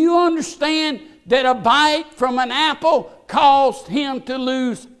 Do you understand that a bite from an apple caused him to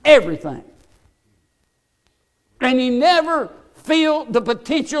lose everything? And he never felt the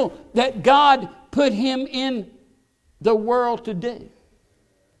potential that God put him in the world to do.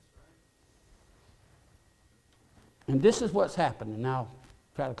 And this is what's happening. And I'll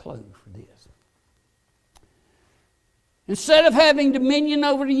try to close for this. Instead of having dominion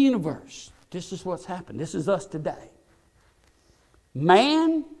over the universe, this is what's happened. This is us today.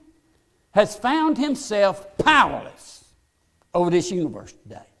 Man has found himself powerless over this universe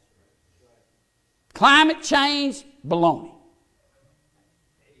today. Climate change, baloney.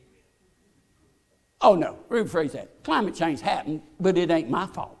 Oh no, rephrase that. Climate change happened, but it ain't my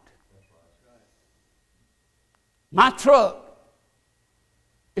fault. My truck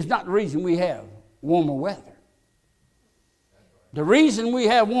is not the reason we have warmer weather. The reason we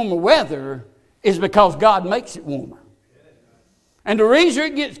have warmer weather is because God makes it warmer. And the reason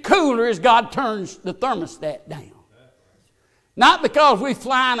it gets cooler is God turns the thermostat down. Not because we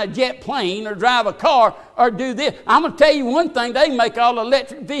fly in a jet plane or drive a car or do this. I'm going to tell you one thing. They make all the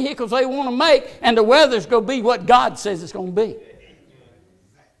electric vehicles they want to make, and the weather's going to be what God says it's going to be.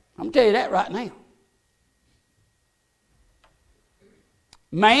 I'm going to tell you that right now.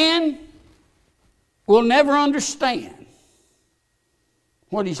 Man will never understand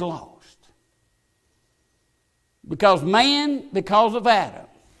what he's lost. Because man, because of Adam,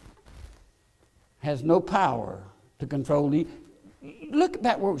 has no power to control the... Look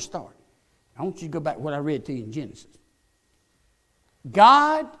back where we started. I want you to go back to what I read to you in Genesis.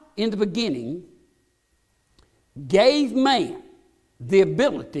 God, in the beginning, gave man the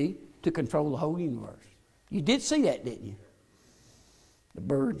ability to control the whole universe. You did see that, didn't you? The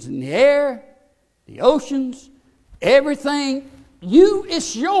birds in the air, the oceans, everything.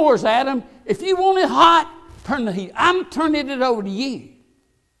 It's yours, Adam. If you want it hot, turn the heat. I'm turning it over to you.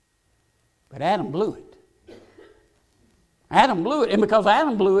 But Adam blew it. Adam blew it. And because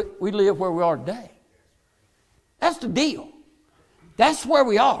Adam blew it, we live where we are today. That's the deal. That's where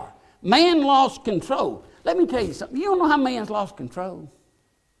we are. Man lost control. Let me tell you something. You don't know how man's lost control?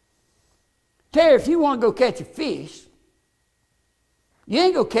 Terry, if you want to go catch a fish, you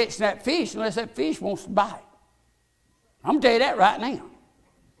ain't going to catch that fish unless that fish wants to bite. I'm going to tell you that right now.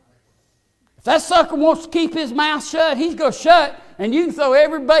 If that sucker wants to keep his mouth shut, he's going to shut, and you can throw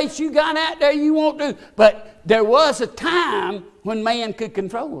every bait you got out there you want to. But there was a time when man could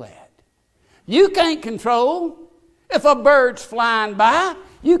control that. You can't control if a bird's flying by.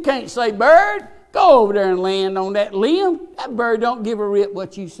 You can't say, bird, go over there and land on that limb. That bird don't give a rip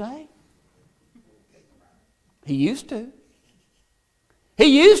what you say. He used to.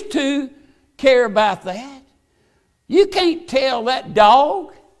 He used to care about that. You can't tell that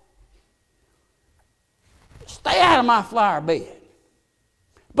dog, stay out of my flower bed.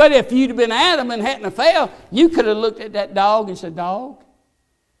 But if you'd have been Adam and hadn't have failed, you could have looked at that dog and said, dog,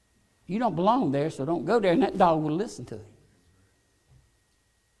 you don't belong there, so don't go there. And that dog would listen to him.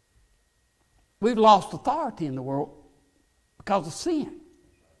 We've lost authority in the world because of sin.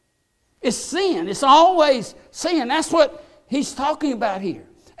 It's sin. It's always sin. That's what he's talking about here.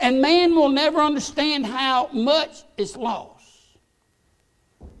 And man will never understand how much is lost.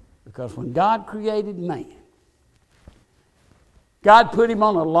 Because when God created man, God put him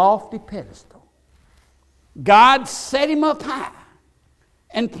on a lofty pedestal. God set him up high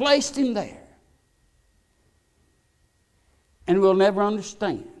and placed him there. And we'll never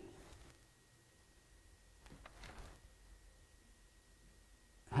understand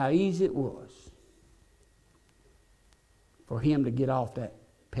how easy it was for him to get off that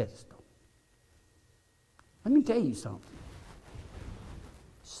pedestal. Let me tell you something.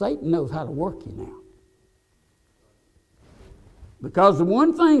 Satan knows how to work you now. Because the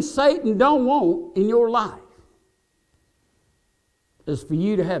one thing Satan don't want in your life is for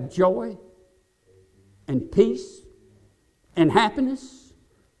you to have joy and peace and happiness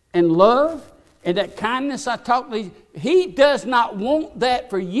and love and that kindness I talked to you. He does not want that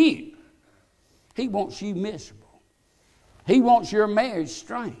for you. He wants you miserable. He wants your marriage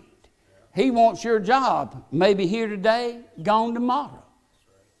strained. He wants your job maybe here today, gone tomorrow.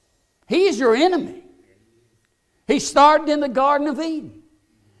 He is your enemy. He started in the Garden of Eden.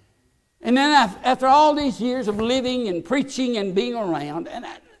 And then after all these years of living and preaching and being around, and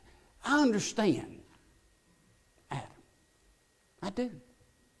I understand Adam. I do.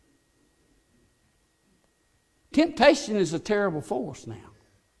 Temptation is a terrible force now.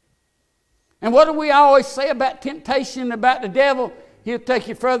 And what do we always say about temptation, about the devil? He'll take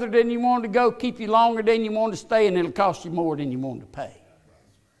you further than you want to go, keep you longer than you want to stay, and it'll cost you more than you want to pay.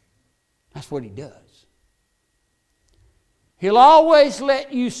 That's what he does. He'll always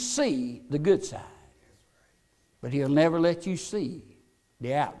let you see the good side, but he'll never let you see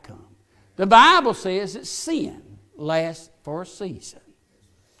the outcome. The Bible says that sin lasts for a season.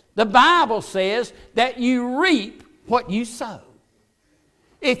 The Bible says that you reap what you sow.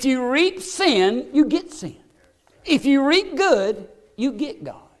 If you reap sin, you get sin. If you reap good, you get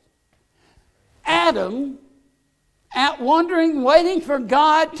God. Adam, out wandering, waiting for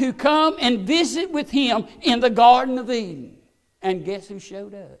God to come and visit with him in the Garden of Eden. And guess who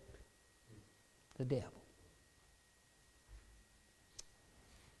showed up? The devil.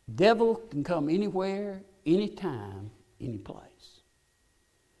 Devil can come anywhere, anytime, any place.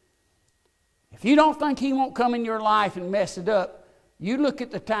 If you don't think he won't come in your life and mess it up, you look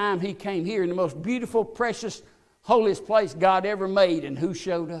at the time he came here in the most beautiful, precious, holiest place God ever made, and who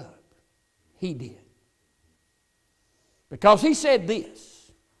showed up? He did. Because he said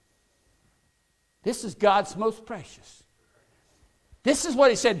this. This is God's most precious. This is what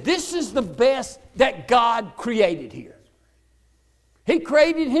he said. This is the best that God created here. He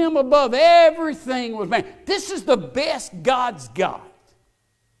created him above everything with man. This is the best God's got.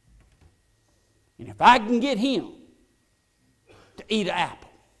 And if I can get him to eat an apple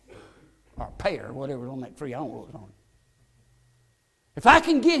or a pear or whatever was on that tree, I don't know what was on it. If I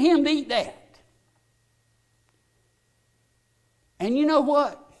can get him to eat that, and you know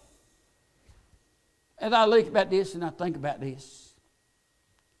what? As I look about this and I think about this,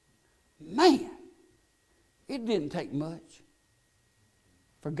 man, it didn't take much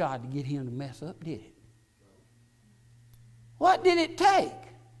for God to get him to mess up, did it? What did it take?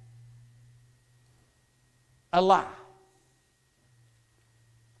 A lie.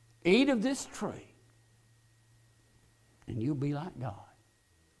 Eat of this tree, and you'll be like God.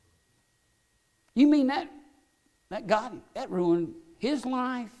 You mean that God, that ruined his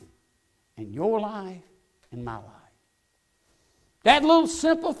life and your life and my life? That little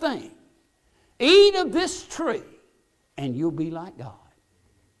simple thing. Eat of this tree, and you'll be like God.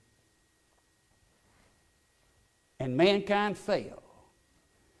 And mankind fell.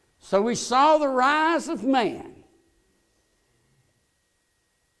 So we saw the rise of man,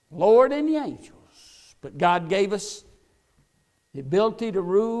 Lord and the angels. But God gave us the ability to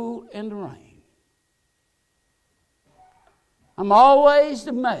rule and to reign. I'm always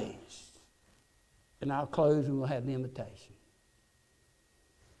amazed, and I'll close and we'll have the invitation.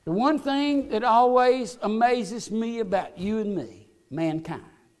 The one thing that always amazes me about you and me, mankind,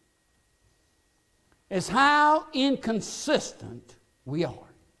 is how inconsistent we are.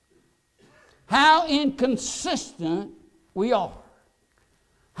 How inconsistent we are.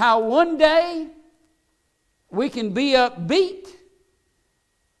 How one day we can be upbeat,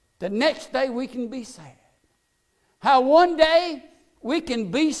 the next day we can be sad. How one day we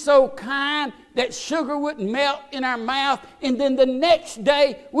can be so kind that sugar wouldn't melt in our mouth, and then the next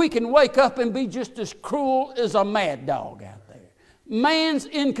day we can wake up and be just as cruel as a mad dog out there. Man's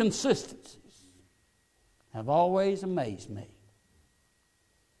inconsistencies have always amazed me.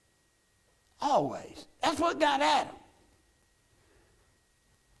 Always. That's what got Adam.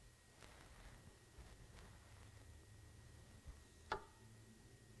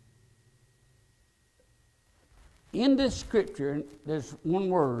 In this scripture, there's one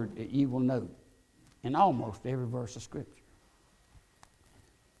word that you will note in almost every verse of scripture.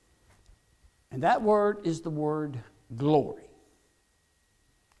 And that word is the word glory.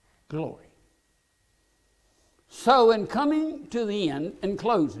 Glory. So in coming to the end and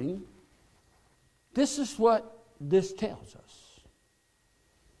closing, this is what this tells us.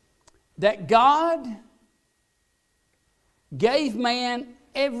 That God gave man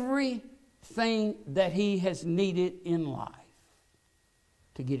everything that he has needed in life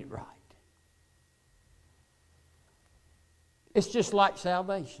to get it right. It's just like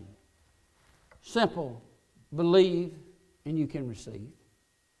salvation. Simple. Believe and you can receive.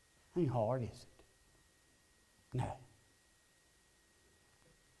 Ain't hard, is it? No.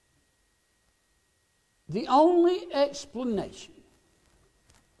 The only explanation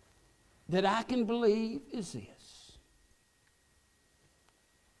that I can believe is this.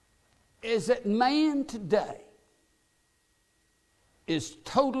 Is that man today is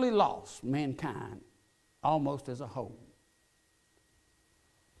totally lost, mankind, almost as a whole.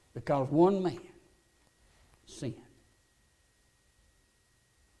 Because one man sinned.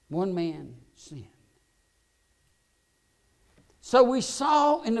 One man sinned. So we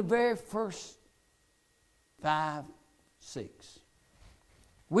saw in the very first 5, 6.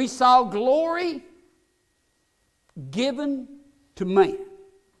 We saw glory given to man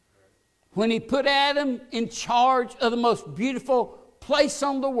when he put Adam in charge of the most beautiful place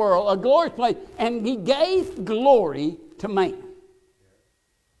on the world, a glorious place, and he gave glory to man.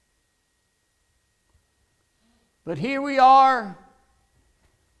 But here we are,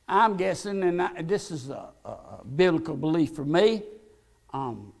 I'm guessing, and this is a biblical belief for me,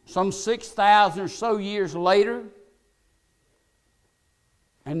 some 6,000 or so years later,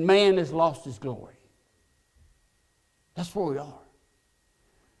 and man has lost his glory. That's where we are.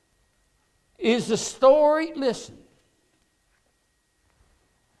 Is the story, listen,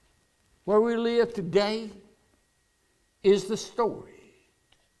 where we live today is the story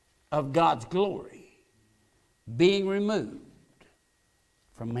of God's glory being removed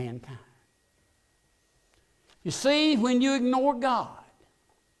from mankind. You see, when you ignore God,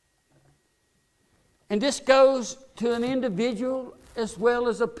 and this goes to an individual as well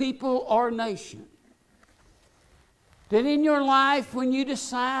as a people or a nation, that in your life, when you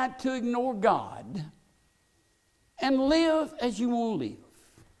decide to ignore God and live as you want to live,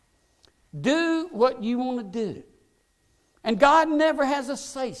 do what you want to do, and God never has a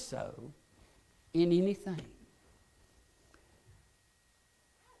say-so in anything,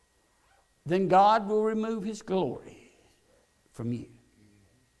 then God will remove His glory from you.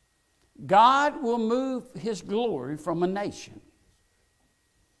 God will move His glory from a nation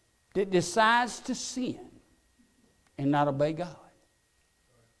that decides to sin and not obey God.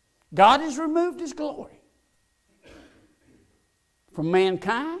 God has removed His glory from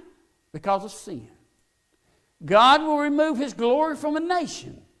mankind because of sin. God will remove His glory from a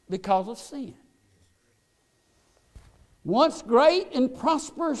nation because of sin. Once great and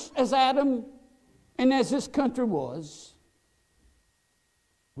prosperous as Adam and as this country was,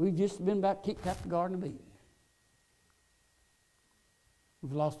 we've just been about kicked out the Garden of Eden.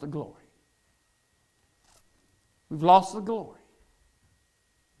 We've lost the glory. We've lost the glory.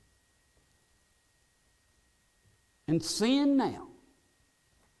 And sin now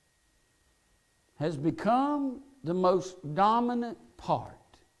has become the most dominant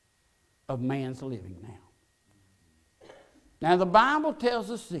part of man's living now. Now the Bible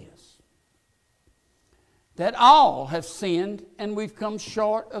tells us this, that all have sinned and we've come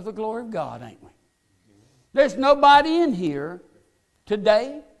short of the glory of God, ain't we? There's nobody in here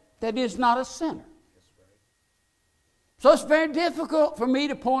today that is not a sinner. So it's very difficult for me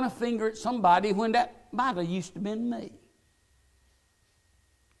to point a finger at somebody when that might have used to have been me.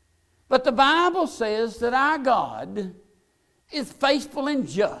 But the Bible says that our God is faithful and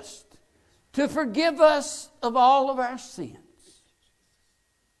just to forgive us of all of our sins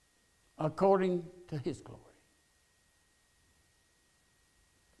according to His glory.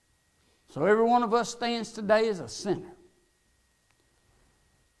 So every one of us stands today as a sinner.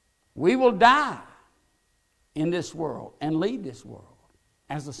 We will die in this world and leave this world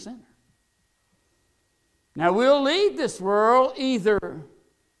as a sinner. Now we'll leave this world either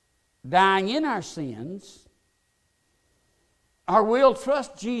dying in our sins, or we'll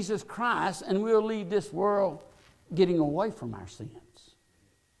trust Jesus Christ and we'll leave this world getting away from our sins.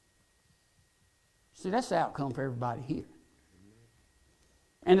 See, that's the outcome for everybody here.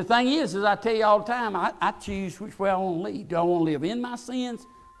 And the thing is I tell you all the time, I choose which way I want to leave. Do I want to live in my sins,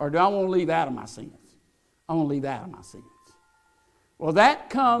 or do I want to leave out of my sins? I want to leave out of my sins. Well,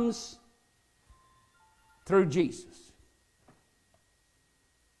 that comes through Jesus.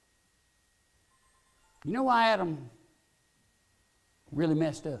 You know why Adam really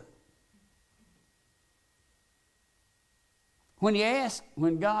messed up?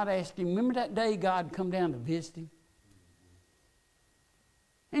 When God asked him, remember that day God come down to visit him?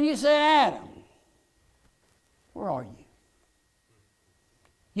 And you said, Adam, where are you?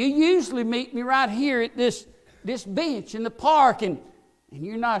 You usually meet me right here at this bench in the park, and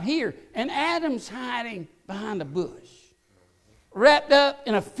you're not here. And Adam's hiding behind a bush, wrapped up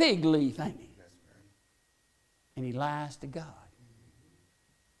in a fig leaf, ain't he? And he lies to God.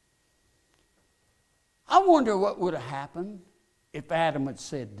 I wonder what would have happened if Adam had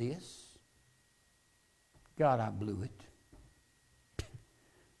said this. God, I blew it.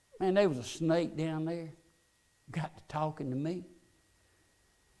 Man, there was a snake down there. Got to talking to me.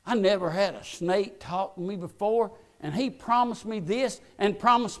 I never had a snake talk to me before, and he promised me this and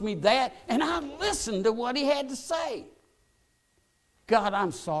promised me that, and I listened to what he had to say. God,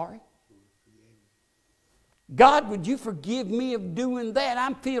 I'm sorry. God, would you forgive me of doing that?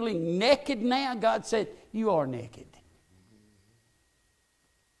 I'm feeling naked now. God said, you are naked.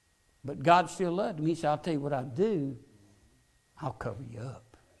 But God still loved him. He said, I'll tell you what I'll do. I'll cover you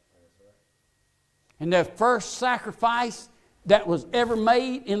up. And the first sacrifice that was ever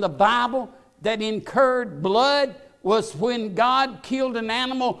made in the Bible that incurred blood was when God killed an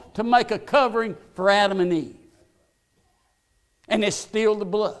animal to make a covering for Adam and Eve. And it's still the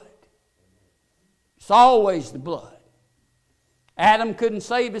blood. It's always the blood. Adam couldn't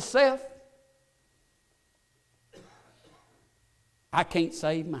save himself. I can't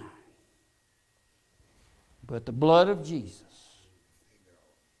save mine. But the blood of Jesus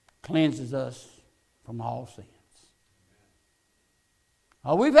cleanses us from all sins.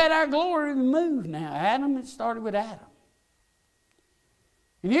 Oh, we've had our glory removed now. Adam, it started with Adam.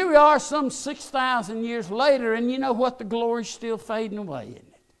 And here we are some 6,000 years later, and you know what? The glory's still fading away, isn't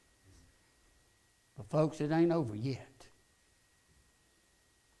it? But folks, it ain't over yet.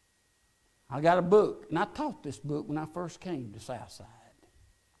 I got a book, and I taught this book when I first came to Southside.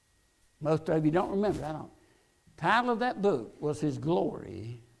 Most of you don't remember. I don't. The title of that book was His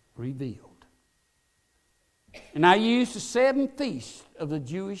Glory Revealed. And I used the 7 feasts of the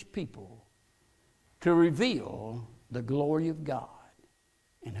Jewish people to reveal the glory of God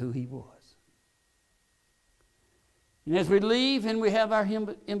and who He was. And as we leave and we have our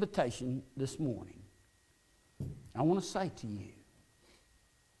invitation this morning, I want to say to you,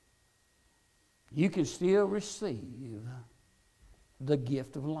 you can still receive the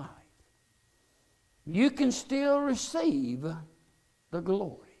gift of life. You can still receive the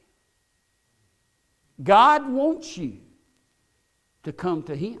glory. God wants you to come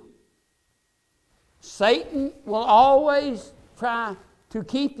to Him. Satan will always try to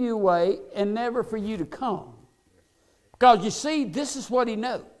keep you away and never for you to come. Because you see, this is what he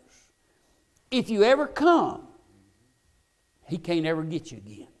knows. If you ever come, he can't ever get you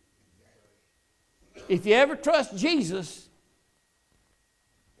again. If you ever trust Jesus,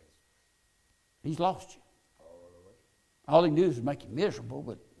 he's lost you. All he can do is make you miserable,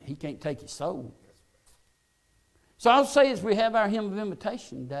 but he can't take your soul. So I'll say as we have our hymn of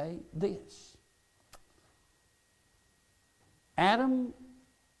invitation today, this. Adam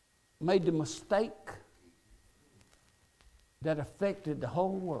made the mistake that affected the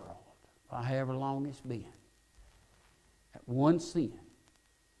whole world for however long it's been. That one sin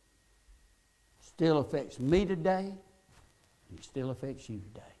still affects me today, and it still affects you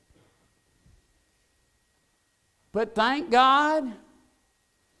today. But thank God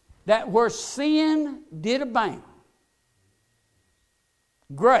that where sin did abound,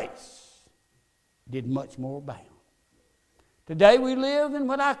 grace did much more abound. Today we live in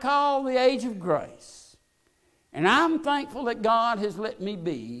what I call the age of grace. And I'm thankful that God has let me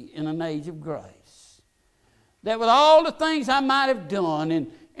be in an age of grace. That with all the things I might have done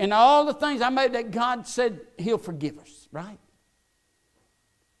and all the things I made, that God said He'll forgive us, right?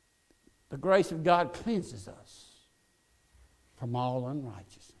 The grace of God cleanses us from all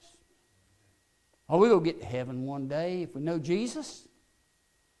unrighteousness. Oh, we're going to get to heaven one day if we know Jesus.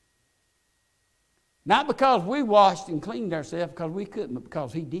 Not because we washed and cleaned ourselves because we couldn't, but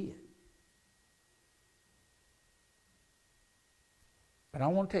because He did. But I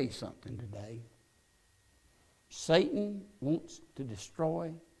want to tell you something today. Satan wants to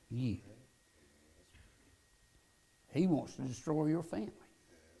destroy you. He wants to destroy your family.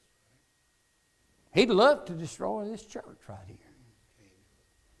 He'd love to destroy this church right here.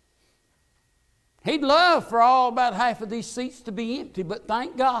 He'd love for all about half of these seats to be empty, but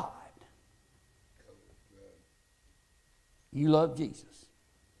thank God you love Jesus.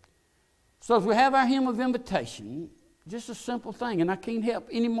 So as we have our hymn of invitation, just a simple thing, and I can't help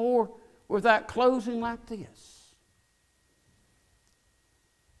any more without closing like this.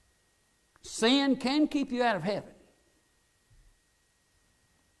 Sin can keep you out of heaven.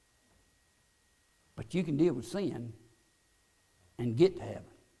 But you can deal with sin and get to heaven.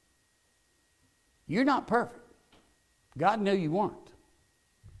 You're not perfect. God knew you weren't.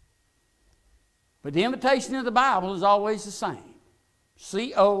 But the invitation of the Bible is always the same.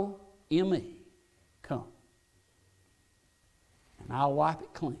 C-O-M-E. Come. And I'll wipe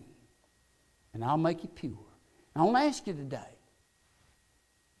it clean. And I'll make you pure. And I want to ask you today,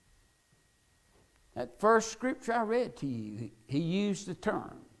 that first scripture I read to you, he used the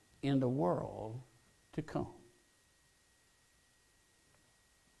term, in the world to come.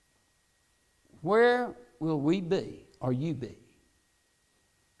 Where will we be, or you be,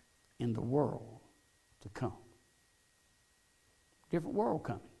 in the world to come? Different world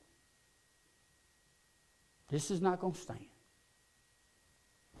coming. This is not going to stand.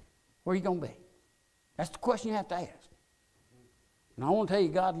 Where are you going to be? That's the question you have to ask. And I want to tell you,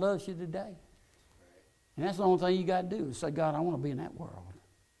 God loves you today. And that's the only thing you got to do is say, God, I want to be in that world.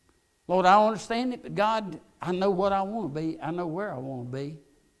 Lord, I don't understand it, but God, I know what I want to be. I know where I want to be.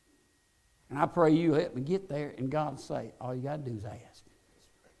 And I pray you help me get there, and God will say, all you got to do is ask.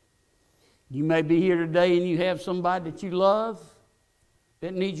 You may be here today and you have somebody that you love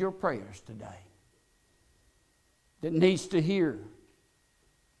that needs your prayers today, that needs to hear.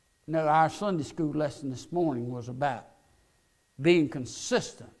 No, our Sunday school lesson this morning was about being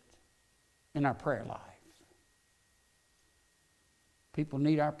consistent in our prayer life. People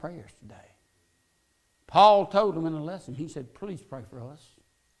need our prayers today. Paul told them in the lesson, he said, please pray for us.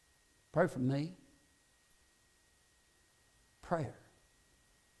 Pray for me. Prayer.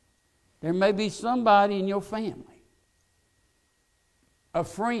 There may be somebody in your family, a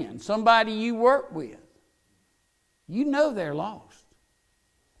friend, somebody you work with. You know they're lost.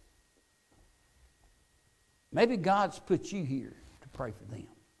 Maybe God's put you here to pray for them.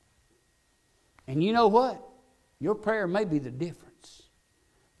 And you know what? Your prayer may be the difference.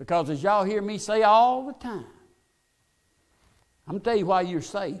 Because as y'all hear me say all the time, I'm going to tell you why you're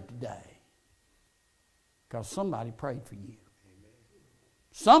saved today. Because somebody prayed for you.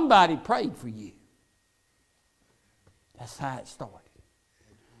 Somebody prayed for you. That's how it started.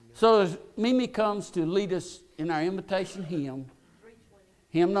 So as Mimi comes to lead us in our invitation hymn,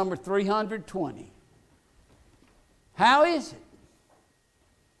 hymn number 320. How is it?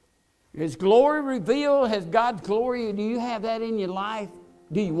 Is glory revealed? Has God's glory? Do you have that in your life?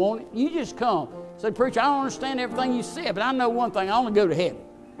 Do you want it? You just come. Say, preacher, I don't understand everything you said, but I know one thing. I want to go to heaven.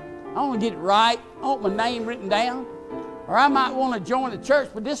 I want to get it right. I want my name written down. Or I might want to join the church,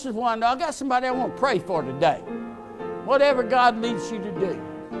 but this is one I know. I got somebody I want to pray for today. Whatever God leads you to do.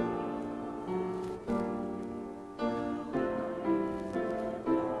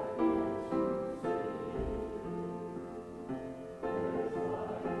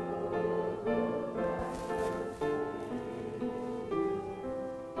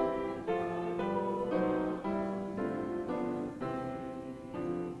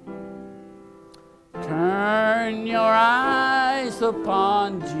 Turn your eyes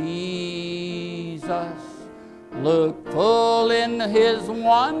upon Jesus. Look full in His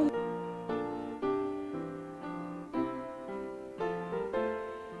one.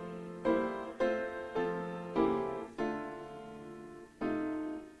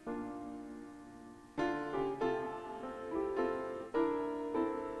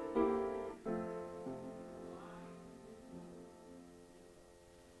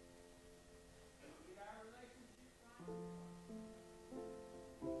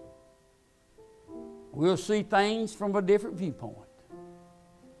 We'll see things from a different viewpoint.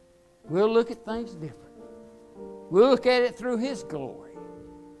 We'll look at things different. We'll look at it through His glory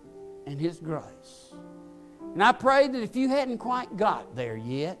and His grace. And I pray that if you hadn't quite got there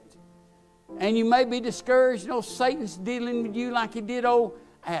yet, and you may be discouraged, Satan's dealing with you like he did old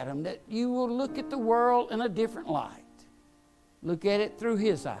Adam, that you will look at the world in a different light. Look at it through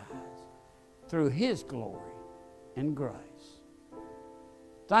His eyes, through His glory and grace.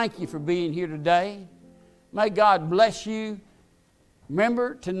 Thank you for being here today. May God bless you.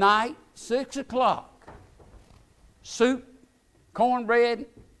 Remember, tonight, 6 o'clock, soup, cornbread,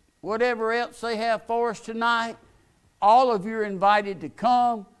 whatever else they have for us tonight, all of you are invited to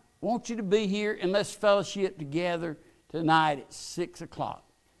come. I want you to be here and let's fellowship together tonight at 6 o'clock.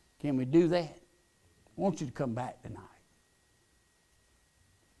 Can we do that? I want you to come back tonight.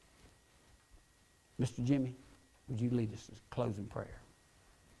 Mr. Jimmy, would you lead us in closing prayer?